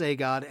have to say,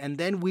 God, and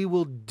then we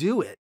will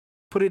do it,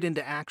 put it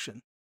into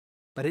action?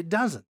 But it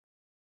doesn't.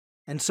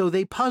 And so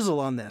they puzzle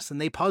on this, and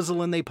they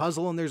puzzle, and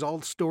there's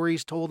all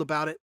stories told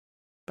about it.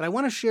 But I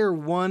want to share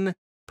one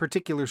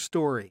particular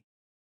story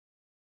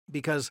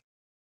because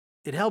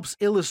it helps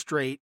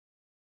illustrate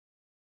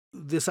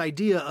this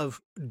idea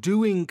of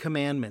doing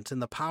commandments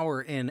and the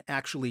power in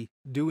actually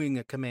doing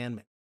a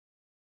commandment.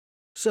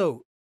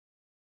 So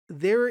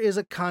there is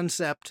a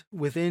concept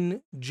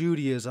within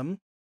Judaism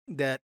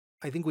that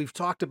I think we've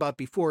talked about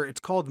before.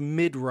 It's called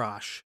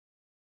midrash.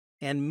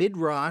 And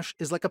midrash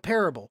is like a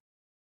parable.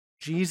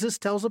 Jesus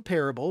tells a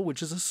parable,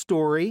 which is a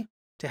story,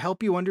 to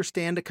help you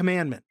understand a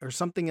commandment or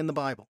something in the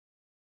Bible.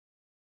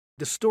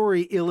 The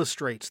story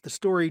illustrates, the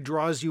story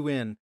draws you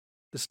in,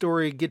 the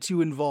story gets you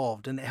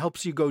involved, and it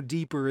helps you go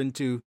deeper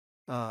into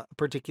a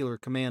particular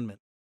commandment.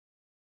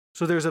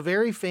 So there's a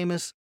very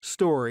famous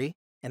story,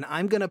 and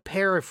I'm going to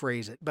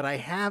paraphrase it, but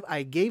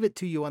I gave it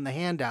to you on the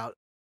handout,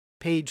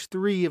 page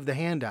 3 of the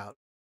handout.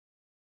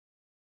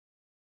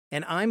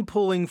 And I'm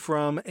pulling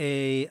from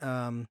a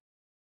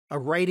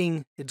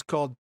writing, it's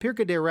called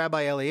Pirkei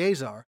Rabbi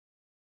Eliezer,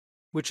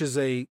 which is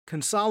a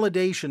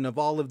consolidation of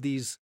all of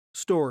these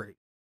stories.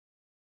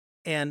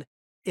 And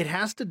it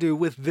has to do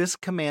with this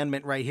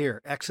commandment right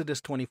here,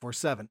 Exodus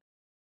 24:7.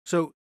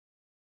 So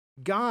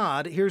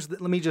God,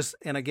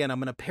 and again, I'm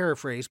going to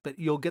paraphrase, but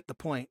you'll get the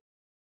point.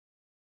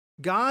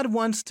 God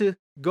wants to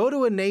go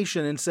to a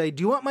nation and say,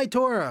 do you want my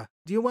Torah?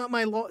 Do you want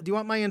my law? Do you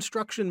want my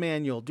instruction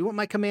manual? Do you want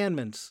my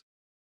commandments?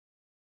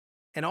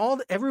 And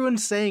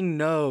everyone's saying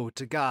no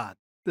to God.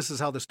 This is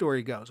how the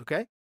story goes,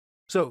 okay?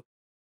 So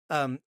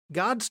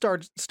God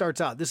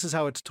starts out, this is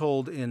how it's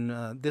told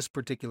in this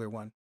particular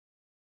one.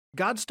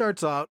 God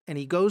starts out and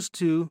he goes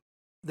to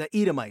the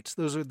Edomites.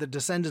 Those are the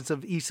descendants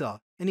of Esau.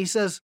 And he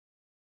says,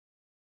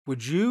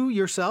 would you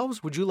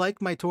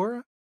like my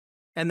Torah?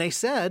 And they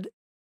said,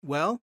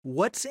 well,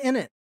 what's in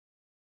it?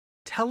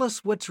 Tell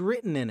us what's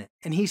written in it.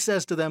 And he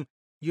says to them,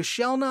 you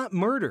shall not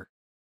murder.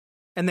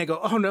 And they go,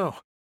 oh no,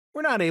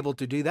 we're not able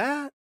to do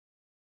that.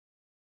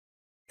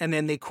 And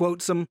then they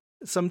quote some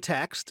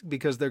text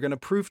because they're going to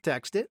proof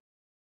text it.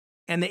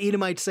 And the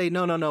Edomites say,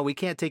 no, we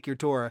can't take your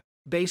Torah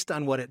based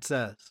on what it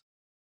says.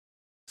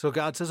 So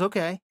God says,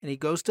 okay. And he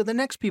goes to the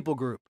next people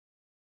group.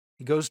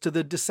 He goes to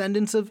the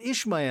descendants of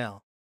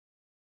Ishmael.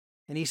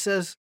 And he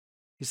says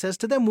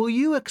to them, will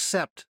you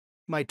accept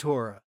my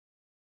Torah?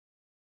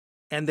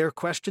 And their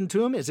question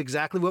to him is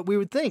exactly what we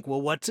would think.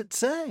 Well, what's it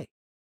say?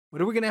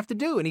 What are we going to have to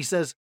do? And he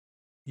says,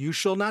 you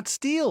shall not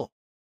steal.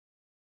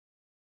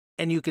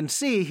 And you can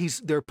see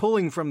they're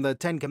pulling from the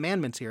Ten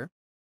Commandments here.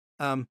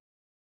 And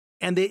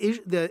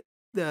the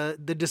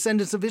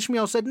descendants of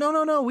Ishmael said,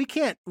 no, we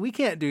can't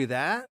do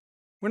that.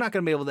 We're not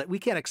going to be able to, we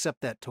can't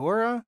accept that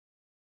Torah.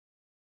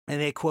 And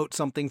they quote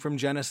something from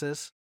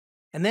Genesis.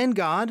 And then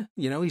God,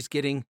 he's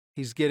getting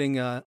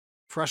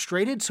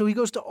frustrated. So he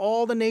goes to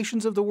all the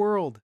nations of the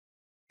world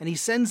and he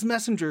sends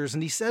messengers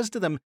and he says to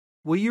them,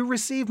 will you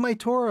receive my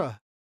Torah?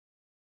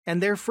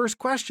 And their first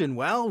question,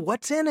 well,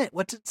 what's in it?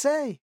 What's it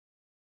say?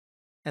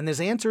 And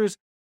his answer is,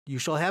 you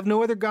shall have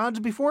no other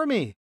gods before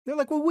me. They're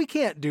like, well, we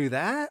can't do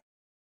that.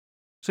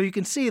 So you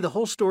can see the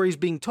whole story is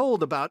being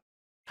told about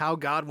how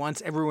God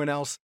wants everyone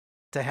else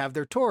to have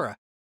their Torah.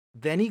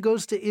 Then he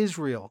goes to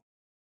Israel.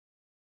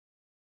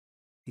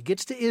 He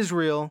gets to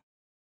Israel,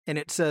 and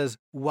it says,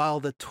 while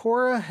the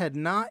Torah had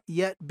not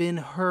yet been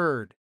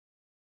heard,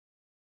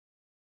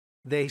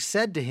 they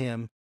said to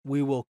him,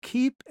 we will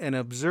keep and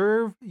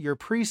observe your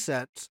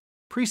precepts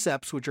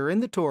which are in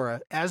the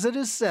Torah, as it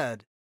is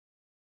said,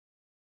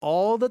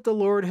 all that the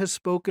Lord has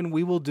spoken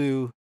we will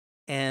do,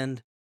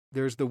 and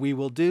there's the we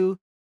will do,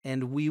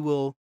 and we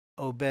will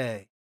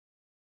obey.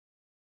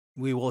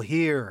 We will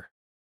hear.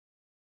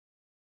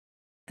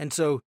 And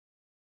so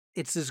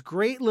it's this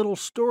great little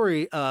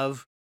story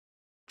of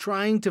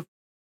trying to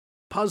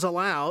puzzle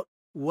out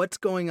what's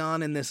going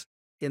on in this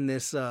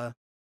Exodus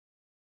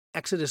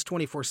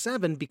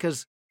 24:7,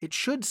 because it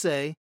should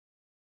say,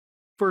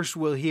 first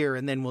we'll hear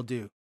and then we'll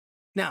do.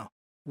 Now,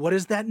 what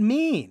does that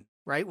mean,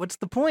 right? What's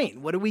the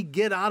point? What do we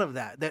get out of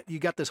that? That you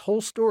got this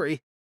whole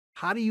story.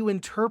 How do you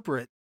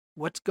interpret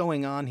what's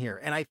going on here?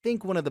 And I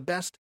think one of the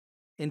best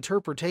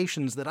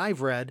interpretations that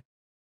I've read,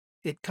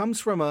 it comes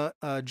from a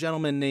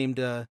gentleman named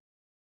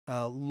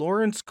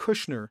Lawrence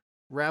Kushner,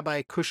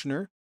 Rabbi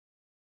Kushner.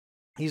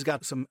 He's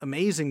got some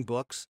amazing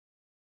books,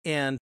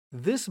 and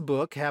this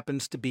book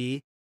happens to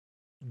be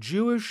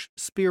Jewish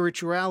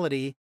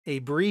Spirituality, A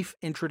Brief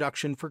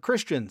Introduction for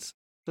Christians.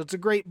 So it's a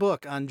great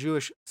book on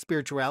Jewish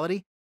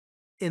spirituality.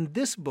 In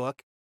this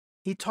book,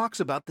 he talks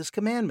about this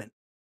commandment,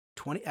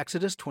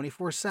 Exodus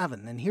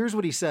 24:7. And here's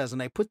what he says,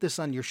 and I put this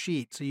on your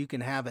sheet so you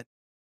can have it.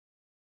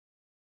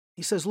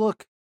 He says,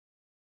 look,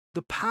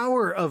 the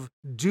power of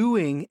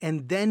doing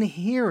and then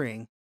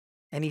hearing,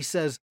 and he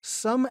says,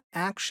 some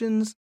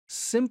actions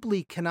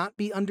simply cannot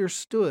be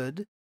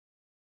understood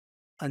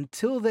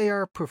until they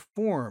are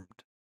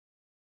performed.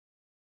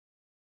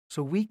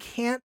 So we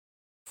can't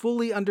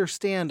fully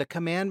understand a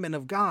commandment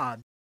of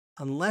God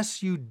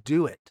unless you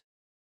do it.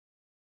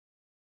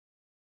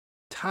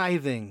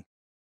 Tithing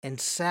and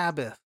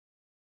Sabbath.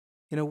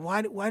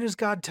 Why does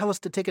God tell us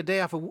to take a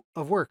day off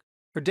of work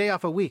or day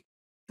off a week?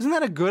 Isn't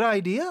that a good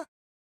idea?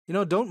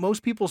 Don't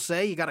most people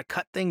say you got to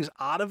cut things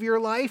out of your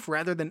life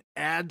rather than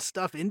add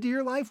stuff into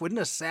your life?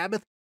 Wouldn't a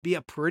Sabbath be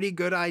a pretty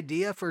good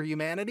idea for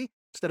humanity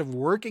instead of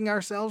working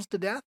ourselves to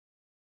death?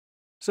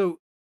 So,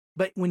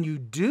 but when you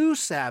do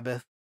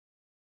Sabbath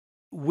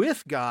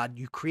with God,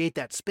 you create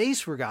that space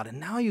for God, and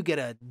now you get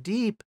a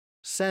deep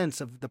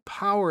sense of the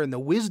power and the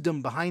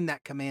wisdom behind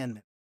that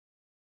commandment,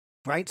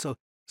 right? So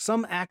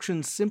some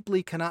actions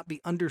simply cannot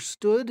be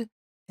understood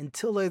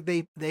until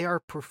they are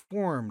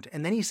performed.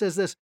 And then he says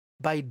this,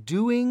 by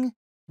doing,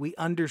 we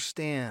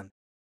understand.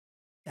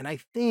 And I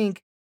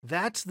think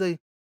that's the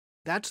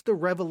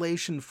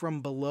revelation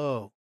from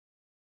below,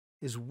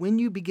 is when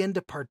you begin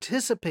to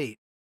participate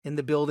in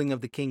the building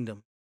of the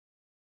kingdom,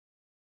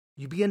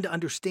 you begin to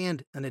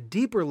understand on a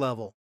deeper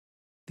level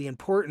the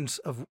importance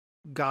of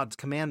God's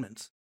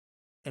commandments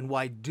and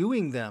why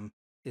doing them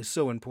is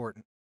so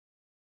important.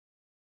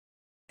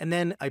 And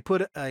then I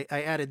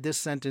added this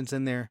sentence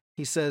in there.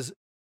 He says,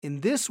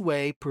 in this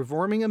way,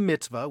 performing a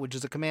mitzvah, which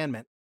is a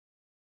commandment,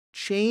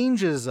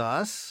 changes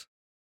us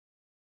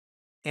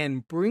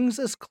and brings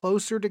us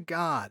closer to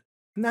God.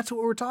 And that's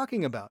what we're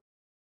talking about.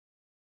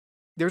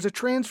 There's a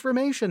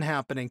transformation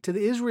happening to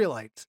the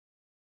Israelites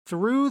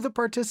through the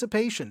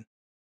participation.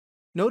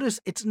 Notice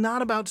it's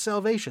not about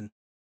salvation.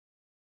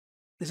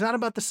 It's not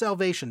about the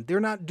salvation. They're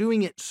not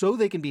doing it so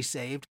they can be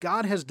saved.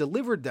 God has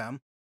delivered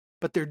them,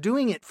 but they're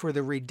doing it for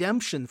the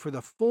redemption, for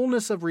the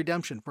fullness of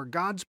redemption, for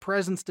God's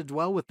presence to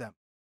dwell with them.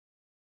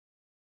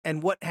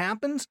 And what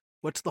happens?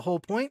 What's the whole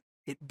point?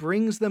 It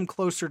brings them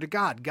closer to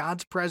God.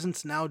 God's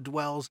presence now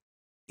dwells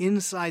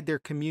inside their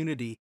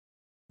community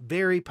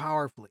very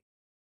powerfully.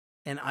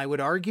 And I would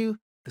argue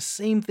the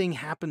same thing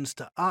happens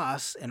to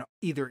us, and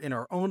either in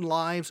our own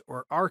lives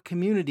or our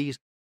communities,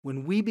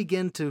 when we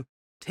begin to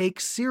take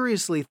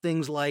seriously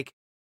things like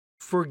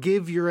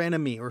forgive your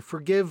enemy or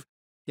forgive,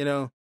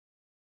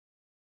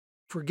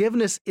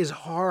 forgiveness is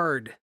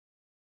hard.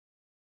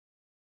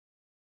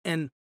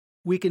 And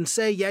we can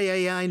say,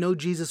 yeah, I know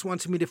Jesus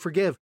wants me to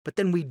forgive, but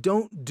then we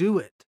don't do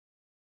it.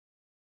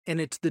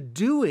 And it's the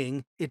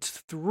doing, it's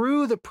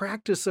through the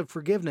practice of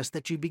forgiveness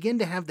that you begin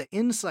to have the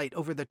insight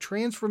over the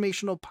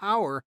transformational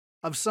power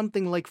of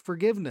something like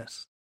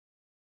forgiveness.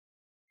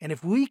 And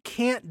if we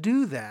can't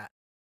do that,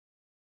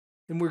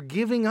 then we're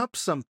giving up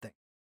something.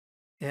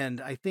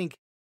 And I think,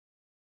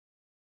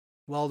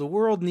 while the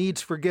world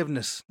needs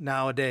forgiveness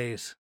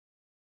nowadays,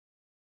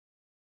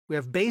 we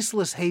have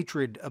baseless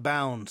hatred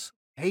abounds,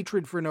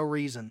 hatred for no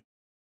reason.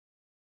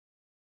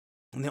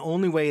 And the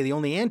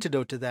only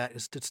antidote to that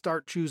is to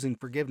start choosing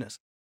forgiveness.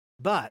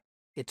 But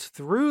it's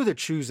through the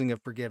choosing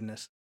of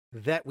forgiveness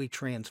that we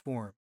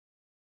transform.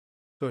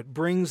 So it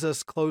brings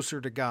us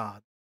closer to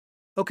God.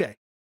 Okay,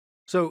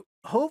 so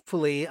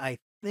hopefully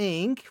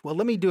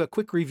let me do a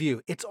quick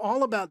review. It's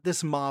all about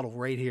this model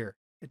right here.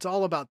 It's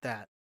all about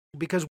that.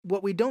 Because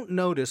what we don't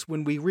notice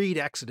when we read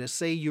Exodus,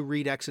 say you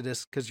read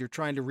Exodus because you're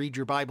trying to read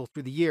your Bible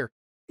through the year,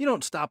 you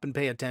don't stop and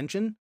pay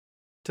attention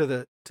to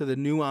the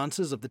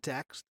nuances of the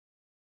text.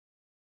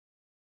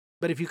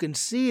 But if you can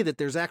see that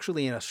there's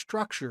actually a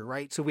structure,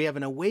 right? So we have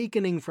an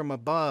awakening from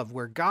above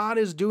where God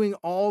is doing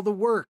all the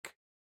work,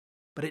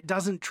 but it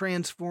doesn't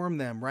transform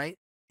them, right?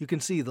 You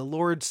can see the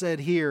Lord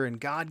said here, and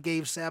God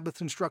gave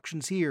Sabbath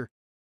instructions here.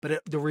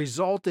 But the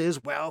result is,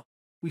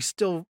 we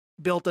still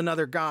built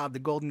another god, the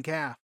golden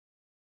calf.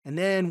 And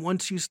then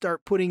once you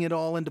start putting it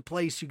all into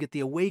place, you get the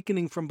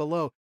awakening from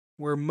below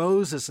where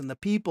Moses and the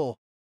people,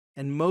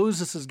 and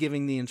Moses is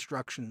giving the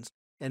instructions,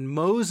 and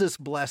Moses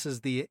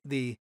blesses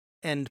the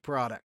end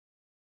product.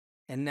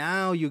 And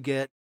now you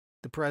get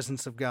the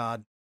presence of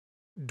God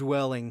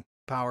dwelling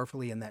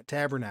powerfully in that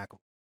tabernacle.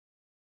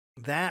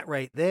 That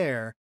right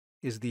there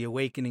is the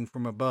awakening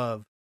from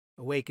above,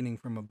 awakening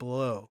from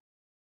below.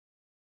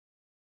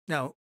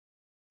 Now,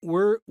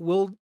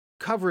 we'll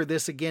cover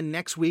this again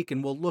next week,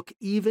 and we'll look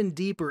even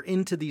deeper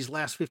into these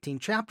last 15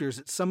 chapters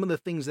at some of the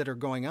things that are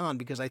going on,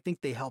 because I think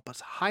they help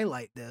us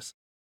highlight this.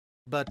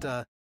 But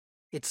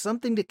it's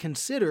something to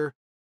consider.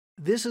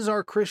 This is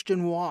our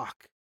Christian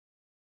walk.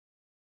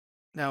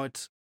 Now,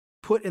 it's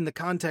put in the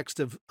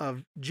context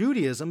of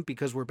Judaism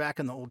because we're back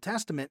in the Old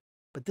Testament,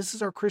 but this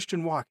is our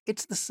Christian walk.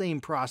 It's the same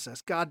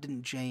process. God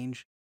didn't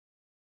change.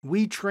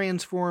 We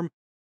transform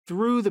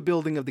through the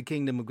building of the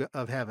kingdom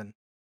of heaven,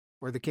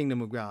 or the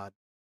kingdom of God.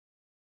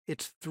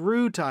 It's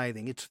through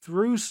tithing. It's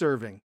through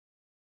serving.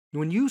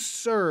 When you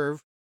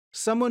serve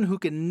someone who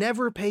can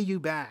never pay you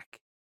back,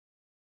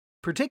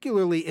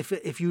 particularly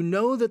if you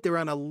know that they're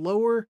on a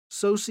lower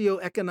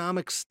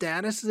socioeconomic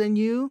status than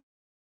you,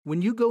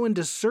 when you go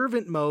into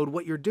servant mode,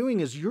 what you're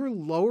doing is you're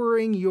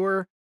lowering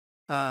your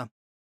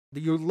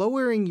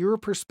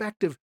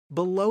perspective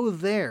below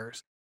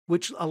theirs,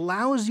 which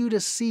allows you to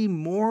see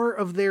more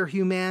of their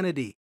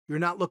humanity. You're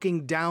not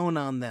looking down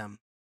on them.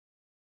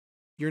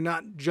 You're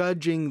not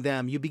judging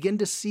them. You begin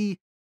to see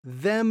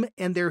them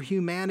and their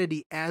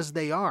humanity as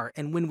they are.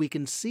 And when we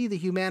can see the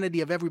humanity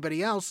of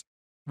everybody else,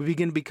 we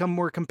begin to become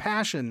more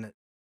compassionate.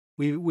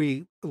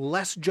 We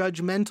less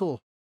judgmental.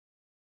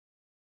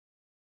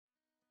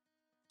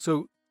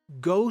 So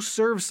go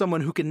serve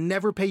someone who can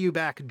never pay you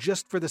back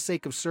just for the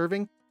sake of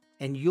serving,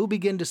 and you'll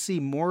begin to see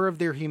more of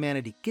their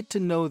humanity. Get to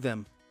know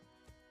them.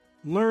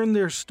 Learn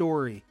their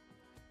story.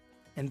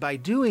 And by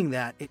doing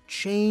that, it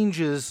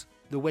changes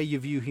the way you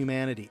view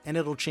humanity, and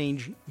it'll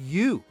change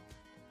you.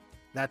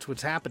 That's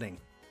what's happening,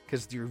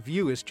 because your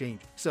view is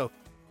changing. So,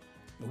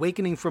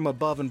 awakening from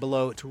above and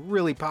below, it's a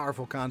really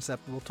powerful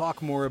concept. We'll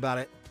talk more about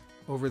it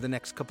over the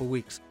next couple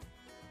weeks.